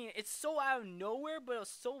funny. It's so out of nowhere, but it's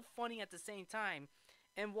so funny at the same time.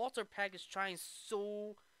 And Walter Pike is trying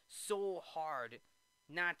so hard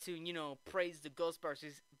not to, praise the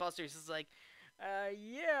Ghostbusters. Busters is like,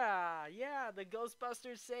 yeah, the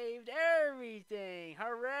Ghostbusters saved everything.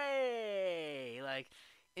 Hooray! Like,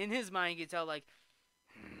 in his mind, you can tell, like,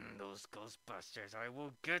 those Ghostbusters, I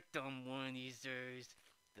will get them one of these days.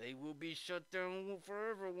 They will be shut down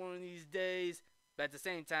forever one of these days. But at the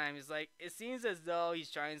same time, it's like, it seems as though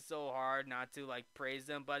he's trying so hard not to, like, praise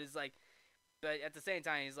them, but it's like, but at the same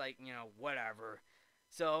time, he's like, whatever.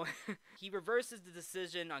 So he reverses the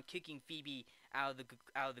decision on kicking Phoebe out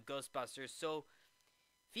of the Ghostbusters. So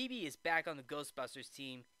Phoebe is back on the Ghostbusters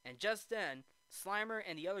team, and just then, Slimer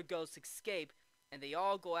and the other ghosts escape, and they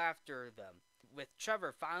all go after them, with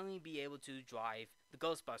Trevor finally be able to drive the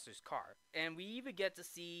Ghostbusters car. And we even get to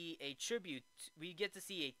see a tribute. We get to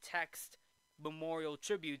see a text memorial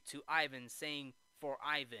tribute to Ivan saying "for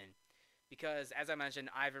Ivan." Because, as I mentioned,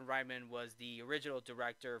 Ivan Reitman was the original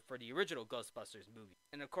director for the original Ghostbusters movie.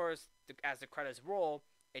 And of course, as the credits roll,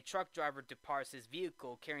 a truck driver departs his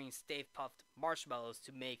vehicle carrying Stay Puft marshmallows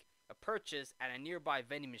to make a purchase at a nearby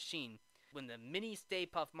vending machine when the mini Stay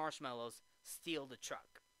Puft marshmallows steal the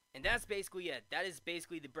truck. And that's basically it. That is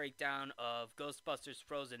basically the breakdown of Ghostbusters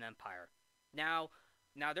Frozen Empire. Now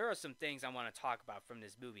there are some things I want to talk about from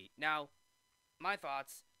this movie. Now, my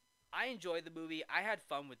thoughts. I enjoyed the movie. I had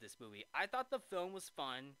fun with this movie. I thought the film was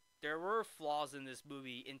fun. There were flaws in this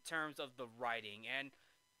movie in terms of the writing, and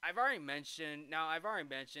I've already mentioned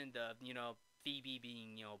the Phoebe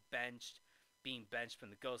being benched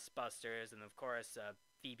from the Ghostbusters, and of course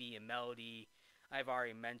Phoebe and Melody. I've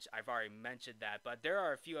already mentioned that, but there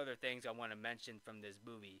are a few other things I want to mention from this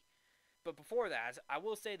movie. But before that, I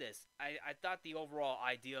will say this: I thought the overall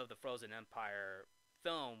idea of the Frozen Empire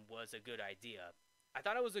film was a good idea. I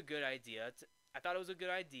thought it was a good idea. I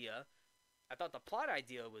thought the plot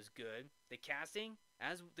idea was good. The cast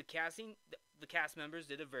members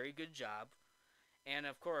did a very good job, and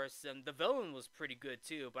of course, the villain was pretty good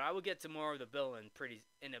too. But I will get to more of the villain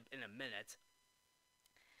in a minute.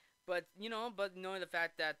 But knowing the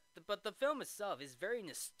fact that, the film itself is very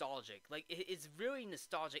nostalgic. Like it's really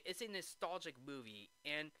nostalgic. It's a nostalgic movie,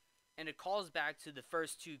 and it calls back to the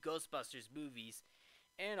first two Ghostbusters movies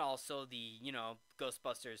and also the,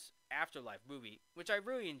 Ghostbusters Afterlife movie, which I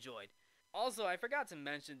really enjoyed. Also, I forgot to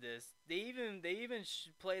mention this. They even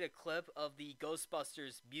played a clip of the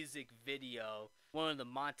Ghostbusters music video, one of the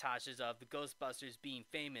montages of the Ghostbusters being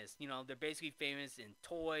famous. They're basically famous in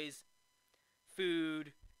toys,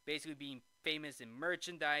 food, basically being famous in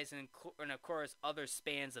merchandise, and of course other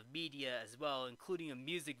spans of media as well, including a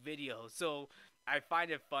music video. So I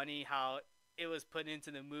find it funny how it was put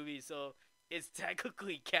into the movie, so it's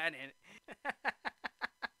technically canon.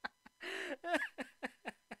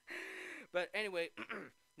 But anyway,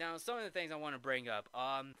 now some of the things I want to bring up.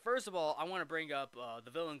 First of all, I want to bring up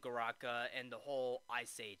the villain Garaka and the whole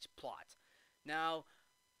Ice Age plot. Now,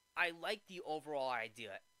 I like the overall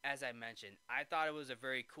idea. As I mentioned, I thought it was a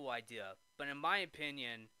very cool idea. But in my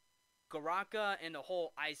opinion, Garaka and the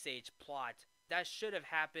whole Ice Age plot, that should have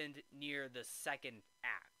happened near the second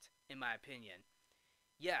act, in my opinion.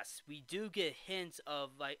 Yes, we do get hints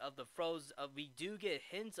of the frozen. We do get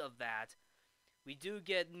hints of that. We do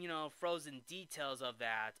get frozen details of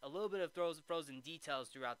that. A little bit of frozen details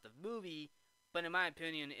throughout the movie, but in my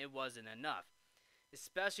opinion, it wasn't enough.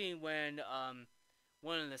 Especially when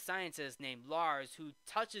one of the scientists named Lars, who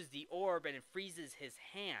touches the orb and it freezes his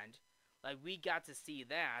hand, like we got to see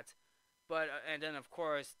that. But and then of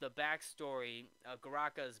course the backstory,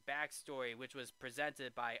 Garaka's backstory, which was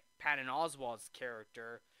presented by Patton Oswalt's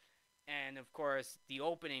character, and of course the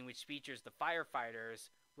opening, which features the firefighters,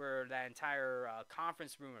 where that entire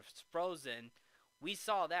conference room is frozen. We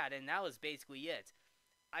saw that, and that was basically it.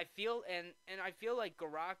 I feel I feel like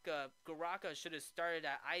Garaka should have started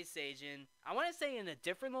at Ice Age, and I want to say in a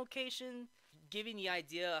different location, giving the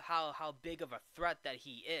idea of how big of a threat that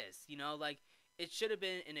he is. Like it should have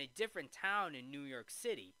been in a different town in New York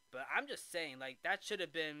City. But I'm just saying, like that should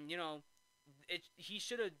have been, he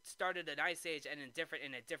should have started at Ice Age and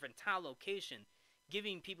in a different town location,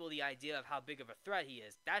 giving people the idea of how big of a threat he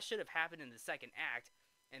is. That should have happened in the second act,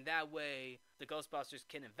 and that way the Ghostbusters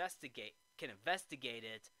can investigate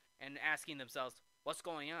it and asking themselves, what's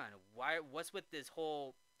going on? What's with this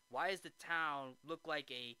whole? Why is the town look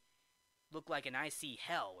like an icy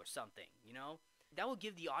hell or something? You know, that will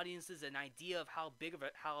give the audiences an idea of how big of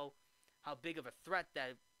a threat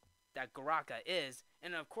that Garaka is,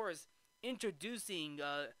 and of course introducing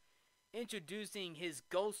his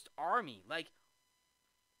ghost army. Like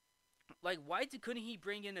why couldn't he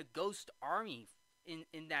bring in a ghost army in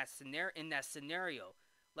that scenario?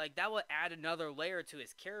 Like that would add another layer to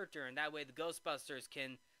his character, and that way the Ghostbusters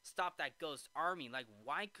can stop that ghost army. Like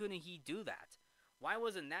why couldn't he do that? Why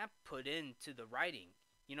wasn't that put into the writing?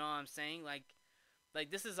 You know what I'm saying? Like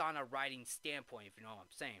this is on a writing standpoint, if you know what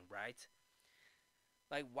I'm saying, right?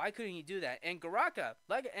 Like why couldn't he do that? And Garaka,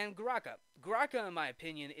 in my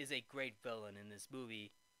opinion, is a great villain in this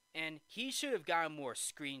movie, and he should have gotten more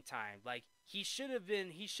screen time. Like he should have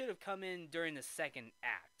come in during the second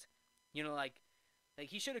act. You know, like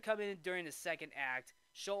he should have come in during the second act,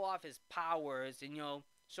 show off his powers, and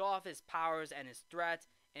show off his powers and his threat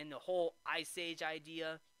and the whole Ice Age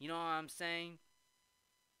idea. You know what I'm saying?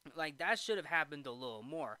 Like that should have happened a little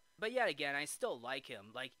more. But yet again, I still like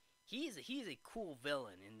him. Like he's a cool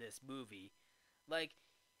villain in this movie. Like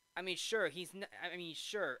I mean, sure, he's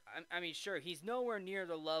nowhere near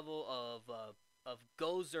the level of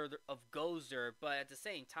Gozer, but at the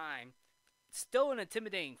same time, still an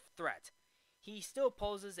intimidating threat. He still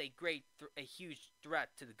poses a huge threat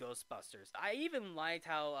to the Ghostbusters. I even liked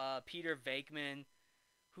how Peter Venkman's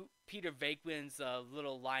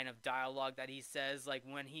little line of dialogue that he says, like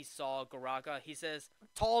when he saw Garaka, he says,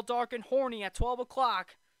 "Tall, dark, and horny at 12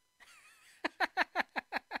 o'clock."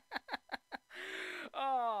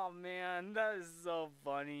 Oh man, that is so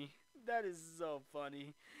funny. That is so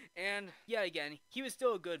funny. And yeah, again, he was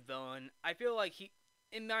still a good villain. I feel like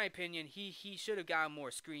in my opinion, he should have gotten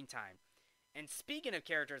more screen time. And speaking of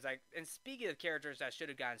characters that should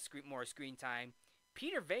have gotten more screen time,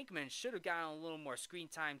 Peter Venkman should have gotten a little more screen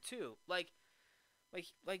time too. Like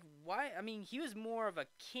why? I mean, he was more of a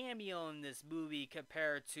cameo in this movie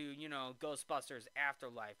compared to Ghostbusters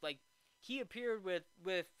Afterlife. Like he appeared with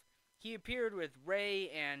Ray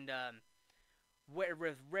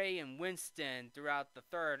and Winston throughout the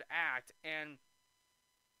third act, and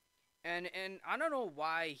I don't know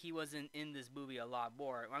why he wasn't in this movie a lot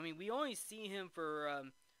more. I mean, we only see him for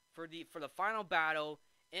the final battle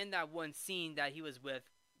in that one scene that he was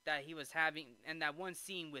having, and that one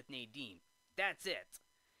scene with Nadine. That's it.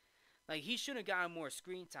 Like he should have gotten more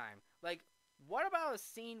screen time. Like what about a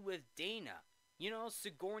scene with Dana?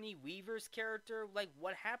 Sigourney Weaver's character, like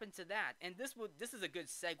what happened to that? And this is a good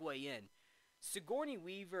segue in. Sigourney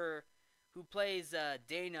Weaver, who plays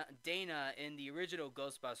Dana in the original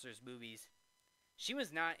Ghostbusters movies, she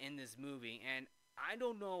was not in this movie, and I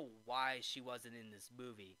don't know why she wasn't in this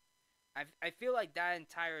movie. I feel like I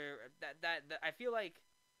feel like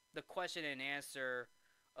the question and answer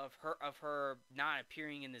of her not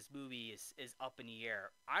appearing in this movie is up in the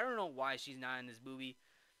air. I don't know why she's not in this movie.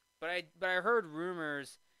 But I heard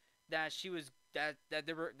rumors that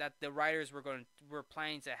the writers were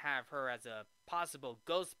planning to have her as a possible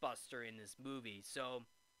Ghostbuster in this movie. So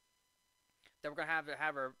that we're gonna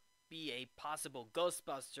have her be a possible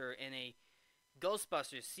Ghostbuster in a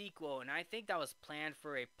Ghostbusters sequel, and I think that was planned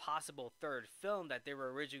for a possible third film that they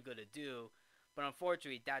were originally gonna do, but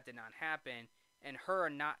unfortunately that did not happen. And her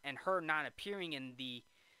not appearing in the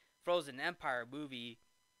Frozen Empire movie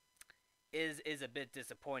is a bit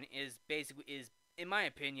disappointing. Is in my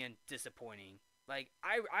opinion disappointing. Like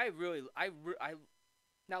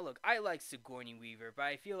now look, I like Sigourney Weaver, but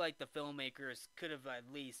I feel like the filmmakers could have at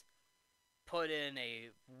least put in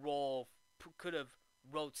a role, could have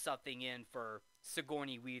wrote something in for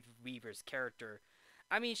Sigourney Weaver's character.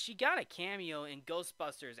 I mean, she got a cameo in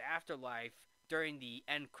Ghostbusters Afterlife during the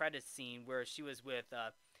end credits scene where she was with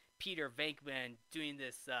Peter Venkman doing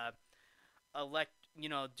this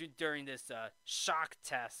during this shock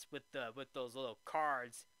test with those little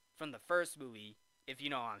cards from the first movie, if you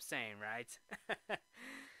know what I'm saying, right?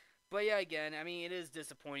 But yeah, again, I mean, it is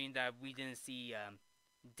disappointing that we didn't see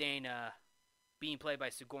Dana being played by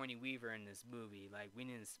Sigourney Weaver in this movie. Like we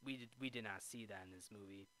did not see that in this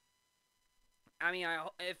movie. I mean,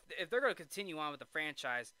 if they're gonna continue on with the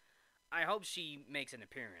franchise, I hope she makes an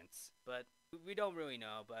appearance. But we don't really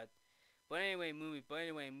know. But anyway, moving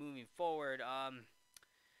forward.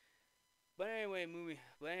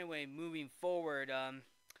 Moving forward.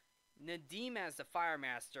 Nadim as the Fire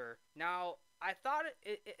Master. Now, I thought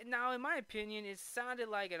now in my opinion, it sounded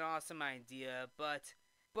like an awesome idea, but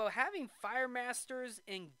But having Fire Masters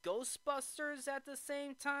and Ghostbusters at the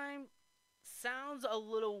same time sounds a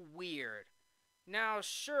little weird. Now,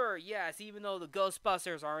 sure, yes, even though the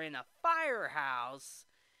Ghostbusters are in a firehouse,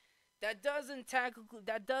 that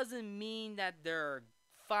doesn't mean that they're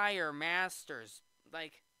fire masters.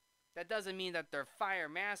 Like, that doesn't mean that they're fire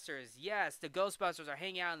masters. Yes, the Ghostbusters are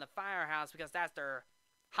hanging out in the firehouse because that's their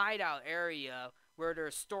hideout area where they're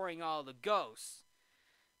storing all the ghosts.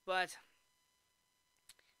 But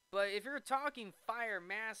if you're talking fire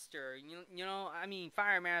master, I mean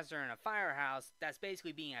fire master in a firehouse, that's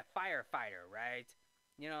basically being a firefighter, right?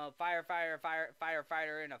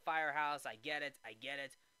 Firefighter in a firehouse. I get it.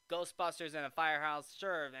 Ghostbusters in a firehouse,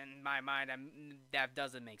 sure. In my mind, that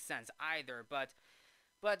doesn't make sense either. But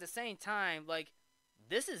at the same time, like,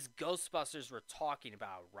 this is Ghostbusters we're talking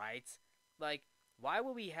about, right? Like, why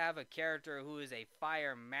would we have a character who is a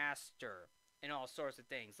fire master and all sorts of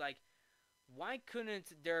things? Like, why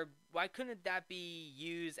couldn't that be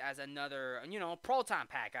used as another, proton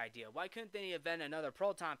pack idea? Why couldn't they invent another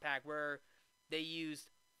proton pack where the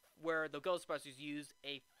Ghostbusters used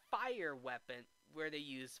a fire weapon, where they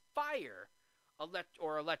use fire,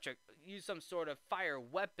 electric, use some sort of fire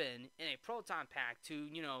weapon in a proton pack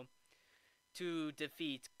to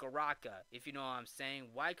defeat Garaka, if you know what I'm saying?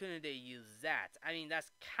 Why couldn't they use that? I mean,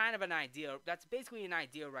 that's kind of an idea. That's basically an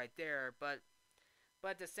idea right there, but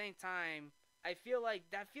at the same time, I feel like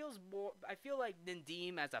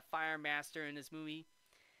Nadim as a fire master in this movie,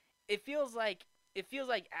 it feels like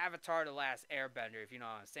Avatar: The Last Airbender, if you know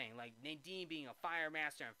what I'm saying. Like, Nadim being a fire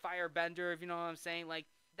master and firebender, if you know what I'm saying. Like,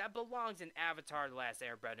 that belongs in Avatar: The Last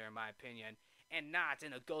Airbender, in my opinion, and not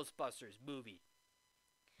in a Ghostbusters movie.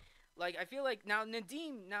 Like, I feel like now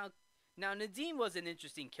Nadim was an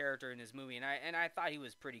interesting character in this movie, and I thought he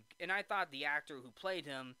was and I thought the actor who played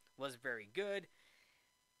him was very good.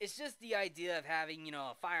 It's just the idea of having,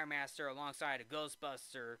 a fire master alongside a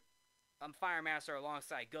Ghostbuster, fire master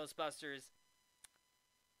alongside Ghostbusters.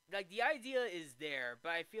 Like, the idea is there,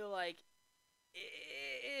 but I feel like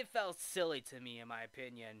it felt silly to me, in my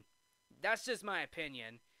opinion. That's just my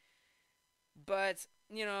opinion. But,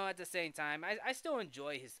 at the same time, I still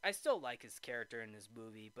I still like his character in this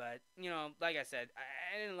movie, but, like I said,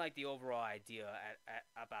 I didn't like the overall idea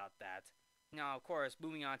about that. Now, of course,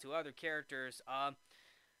 moving on to other characters,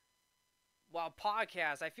 while I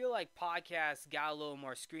feel like Podcast got a little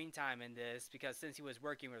more screen time in this, because since he was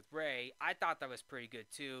working with Ray, I thought that was pretty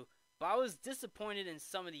good too. But I was disappointed in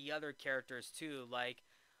some of the other characters too, like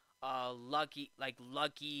Lucky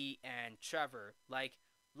and Trevor. Like,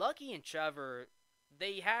 Lucky and Trevor,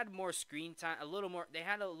 they had more screen time, They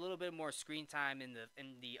had a little bit more screen time in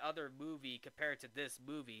the other movie compared to this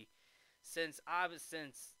movie, since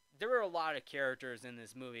there were a lot of characters in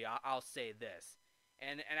this movie. I'll say this.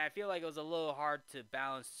 And I feel like it was a little hard to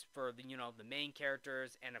balance for the main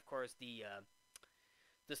characters, and of course the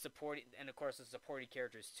supporting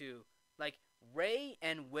characters too. Like, Ray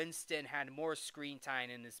and Winston had more screen time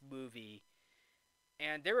in this movie,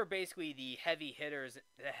 and they were basically the heavy hitters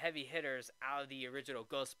out of the original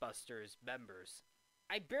Ghostbusters members.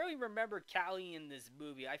 I barely remember Callie in this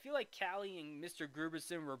movie. I feel like Callie and Mr.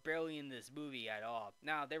 Gruberson were barely in this movie at all.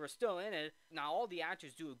 Now, they were still in it. Now, all the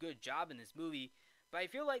actors do a good job in this movie. But I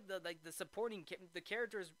feel like the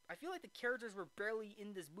characters, I feel like the characters were barely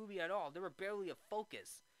in this movie at all. They were barely a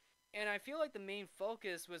focus. And I feel like the main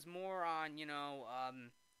focus was more on,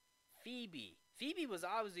 Phoebe. Phoebe was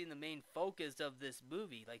obviously the main focus of this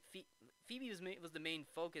movie. Like, Phoebe was the main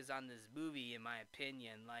focus on this movie, in my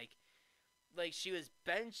opinion. Like she was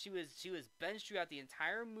benched throughout the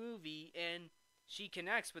entire movie, and she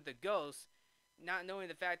connects with the ghost, not knowing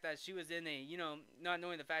the fact that she was in not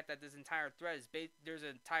knowing the fact that this entire threat is there's an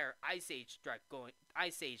entire Ice Age threat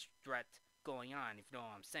going on, if you know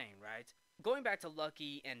what I'm saying, right? Going back to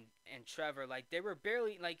Lucky and Trevor, like, they were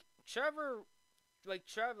barely,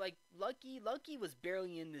 Lucky was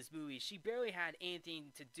barely in this movie. She barely had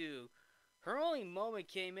anything to do. Her only moment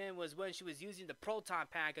came in was when she was using the proton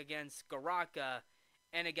pack against Garaka,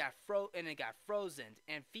 and it got frozen,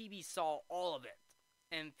 and Phoebe saw all of it.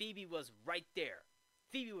 And Phoebe was right there.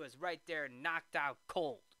 Knocked out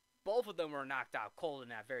cold. Both of them were knocked out cold in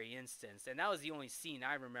that very instance, and that was the only scene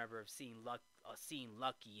I remember of seeing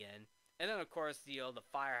Lucky in. And then, of course, the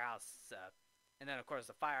firehouse,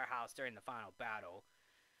 during the final battle.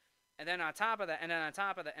 And then on top of that,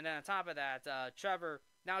 Trevor.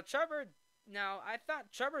 Now, I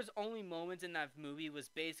thought Trevor's only moment in that movie was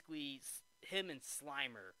basically him and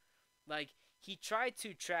Slimer. Like, he tried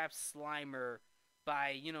to trap Slimer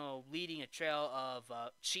by, leading a trail of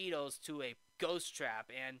Cheetos to a ghost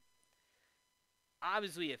trap, and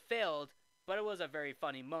obviously it failed, but it was a very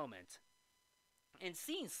funny moment. And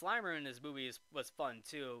seeing Slimer in this movie was fun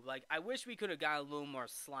too. Like, I wish we could have got a little more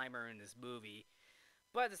Slimer in this movie,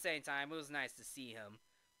 but at the same time, it was nice to see him.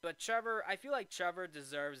 But Trevor, I feel like Trevor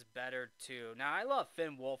deserves better too. Now, I love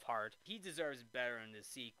Finn Wolfhard. He deserves better in the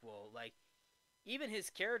sequel. Like, even his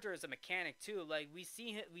character as a mechanic too. Like, we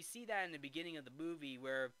see that in the beginning of the movie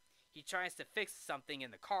where he tries to fix something in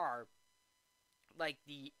the car, like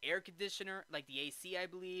the air conditioner, like the AC, I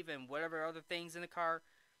believe, and whatever other things in the car.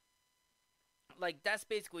 Like, that's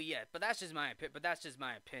basically it. But that's just my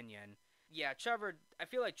opinion. Yeah, Trevor. I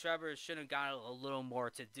feel like Trevor should have got a little more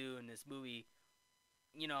to do in this movie.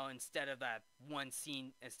 Instead of that one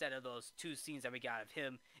scene, instead of those two scenes that we got of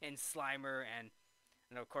him and Slimer, and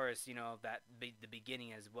of course, the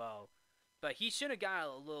beginning as well. But he should have got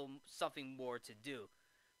a little something more to do.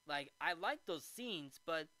 Like, I like those scenes,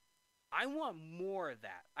 but I want more of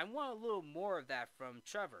that. I want a little more of that from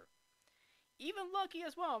Trevor. Even Lucky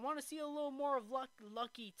as well. I want to see a little more of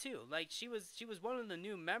Lucky too. Like, she was one of the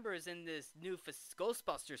new members in this new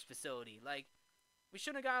Ghostbusters facility. Like, we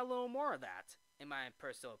should have got a little more of that, in my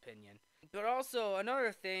personal opinion. But also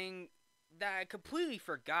another thing that I completely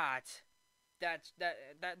forgot.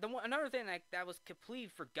 Another thing that was completely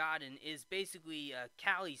forgotten is basically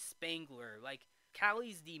Callie Spangler. Like,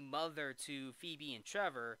 Callie's the mother to Phoebe and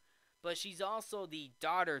Trevor, but she's also the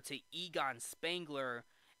daughter to Egon Spangler,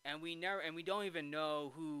 and we don't even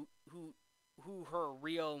know who her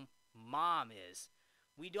real mom is.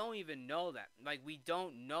 We don't even know that. Like, we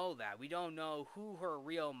don't know that. We don't know who her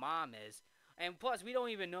real mom is, and plus we don't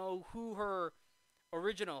even know who her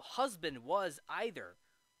original husband was either.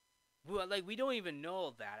 Like, we don't even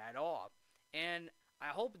know that at all. And I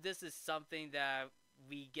hope this is something that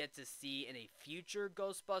we get to see in a future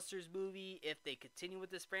Ghostbusters movie if they continue with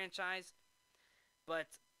this franchise. But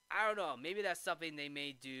I don't know. Maybe that's something they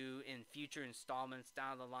may do in future installments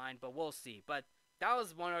down the line, but we'll see. But that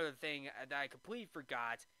was one other thing that I completely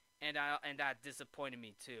forgot, and that disappointed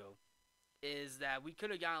me too, is that we could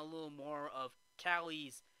have gotten a little more of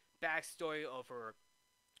Callie's backstory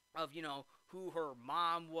who her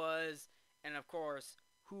mom was, and of course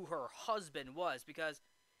who her husband was, because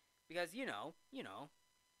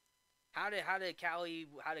how did Callie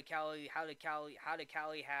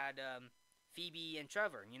had Phoebe and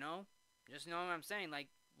Trevor, just know what I'm saying, like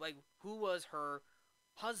who was her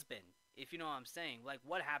husband, if you know what I'm saying, like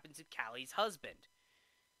what happened to Callie's husband,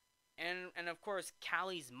 and of course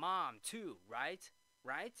Callie's mom too, right?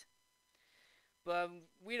 But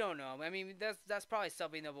we don't know. I mean, that's probably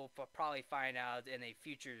something that we'll probably find out in a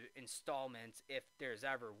future installment if there's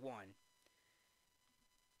ever one.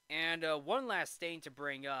 And one last thing to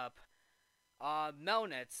bring up,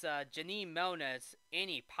 Melnitz, Janine Melnitz,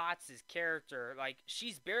 Annie Potts' character, like,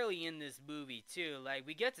 she's barely in this movie too. Like,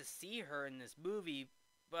 we get to see her in this movie,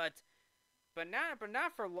 but not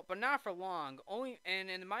for long. Only, and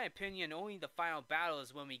in my opinion, only the final battle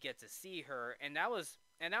is when we get to see her, and that was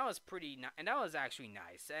actually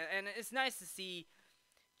nice. And it's nice to see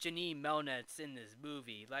Janine Melnitz in this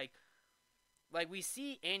movie. Like we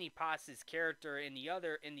see Annie Potts' character in the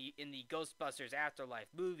Ghostbusters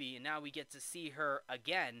Afterlife movie, and now we get to see her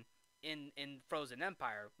again in Frozen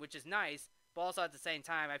Empire, which is nice. But also at the same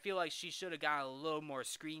time, I feel like she should have gotten a little more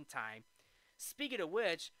screen time. Speaking of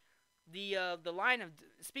which, a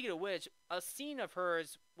scene of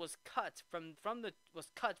hers was cut from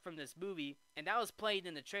this movie, and that was played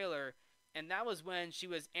in the trailer, and that was when she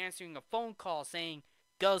was answering a phone call saying,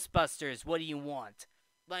 "Ghostbusters, what do you want?"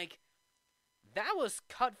 Like, that was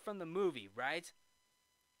cut from the movie, right?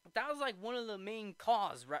 That was like one of the main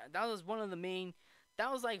calls, right? That was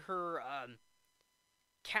like her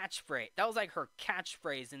catchphrase. That was like her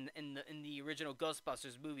catchphrase in the original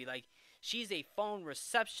Ghostbusters movie. Like, she's a phone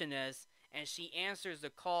receptionist, and she answers the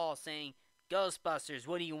call saying, "Ghostbusters,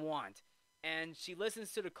 what do you want?" And she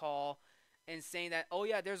listens to the call and saying that, "Oh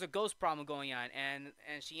yeah, there's a ghost problem going on," and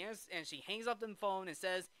she hangs up the phone and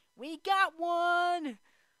says, "We got one."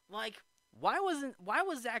 Like, why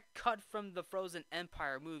was that cut from the Frozen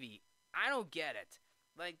Empire movie? I don't get it.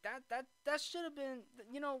 Like, that should have been,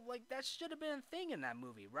 that should have been a thing in that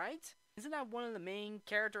movie, right? Isn't that one of the main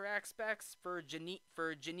character aspects for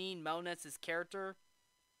Janine Melnitz's character?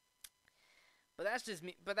 But that's just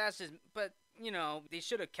me. But they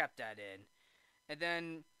should have kept that in. And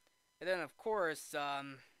then of course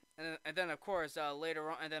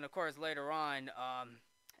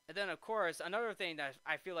another thing that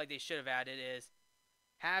I feel like they should have added is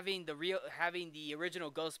having the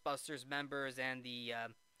original Ghostbusters members and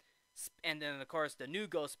then of course the new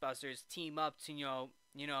Ghostbusters team up to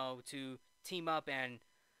to team up and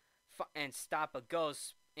stop a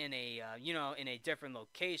ghost in a in a different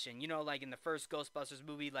location. Like in the first Ghostbusters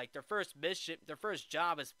movie, like their first mission, their first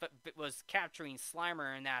job was capturing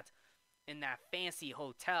Slimer in that fancy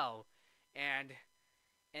hotel, and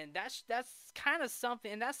that's kind of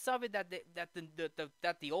something, and that's something that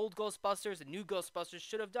the old Ghostbusters and new Ghostbusters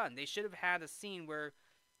should have done. They should have had a scene where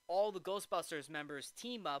all the Ghostbusters members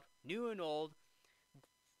team up, new and old,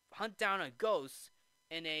 hunt down a ghost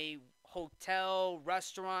in a hotel,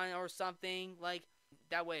 restaurant, or something. Like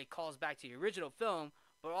that way, it calls back to the original film,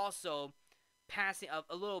 but also passing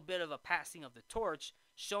a little bit of a passing of the torch,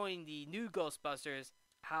 showing the new Ghostbusters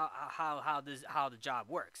how the job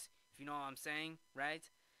works. If you know what I'm saying, right?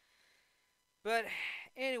 But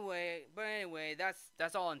anyway,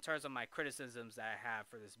 that's all in terms of my criticisms that I have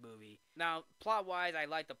for this movie. Now, plot wise, I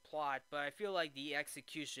like the plot, but I feel like the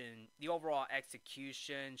overall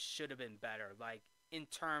execution should have been better. Like in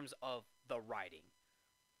terms of the writing,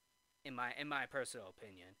 in my personal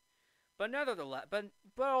opinion. But nevertheless, but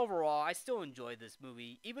overall, I still enjoyed this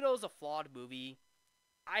movie, even though it's a flawed movie.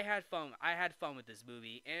 I had fun. I had fun with this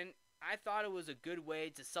movie, and I thought it was a good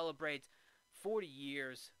way to celebrate 40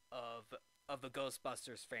 years of the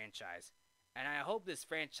Ghostbusters franchise. And I hope this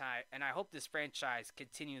franchise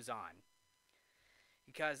continues on,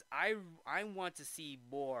 because I want to see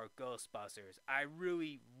more Ghostbusters. I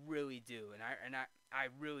really do, and I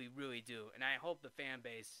really do, and I hope the fan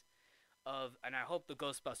base and I hope the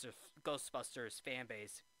Ghostbusters fan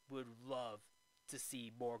base would love to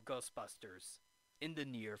see more Ghostbusters in the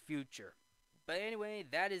near future. But anyway,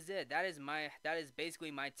 that is it. That is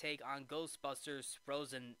basically my take on Ghostbusters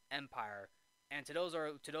Frozen Empire. And to those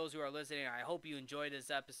who are listening, I hope you enjoyed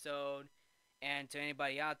this episode. And to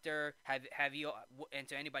anybody out there,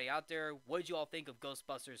 what did you all think of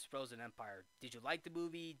Ghostbusters Frozen Empire? Did you like the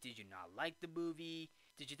movie? Did you not like the movie?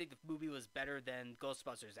 Did you think the movie was better than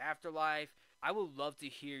Ghostbusters Afterlife? I would love to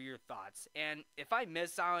hear your thoughts. And if I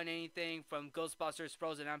miss out on anything from Ghostbusters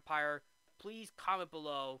Frozen Empire, please comment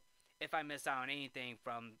below if I miss out on anything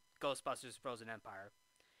from Ghostbusters Frozen Empire.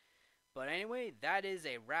 But anyway, that is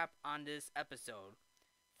a wrap on this episode.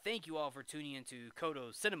 Thank you all for tuning into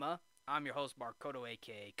Codo Cinema. I'm your host, Mark Codo,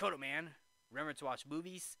 aka Codoman. Remember to watch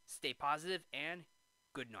movies, stay positive, and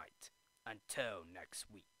good night. Until next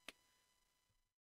week.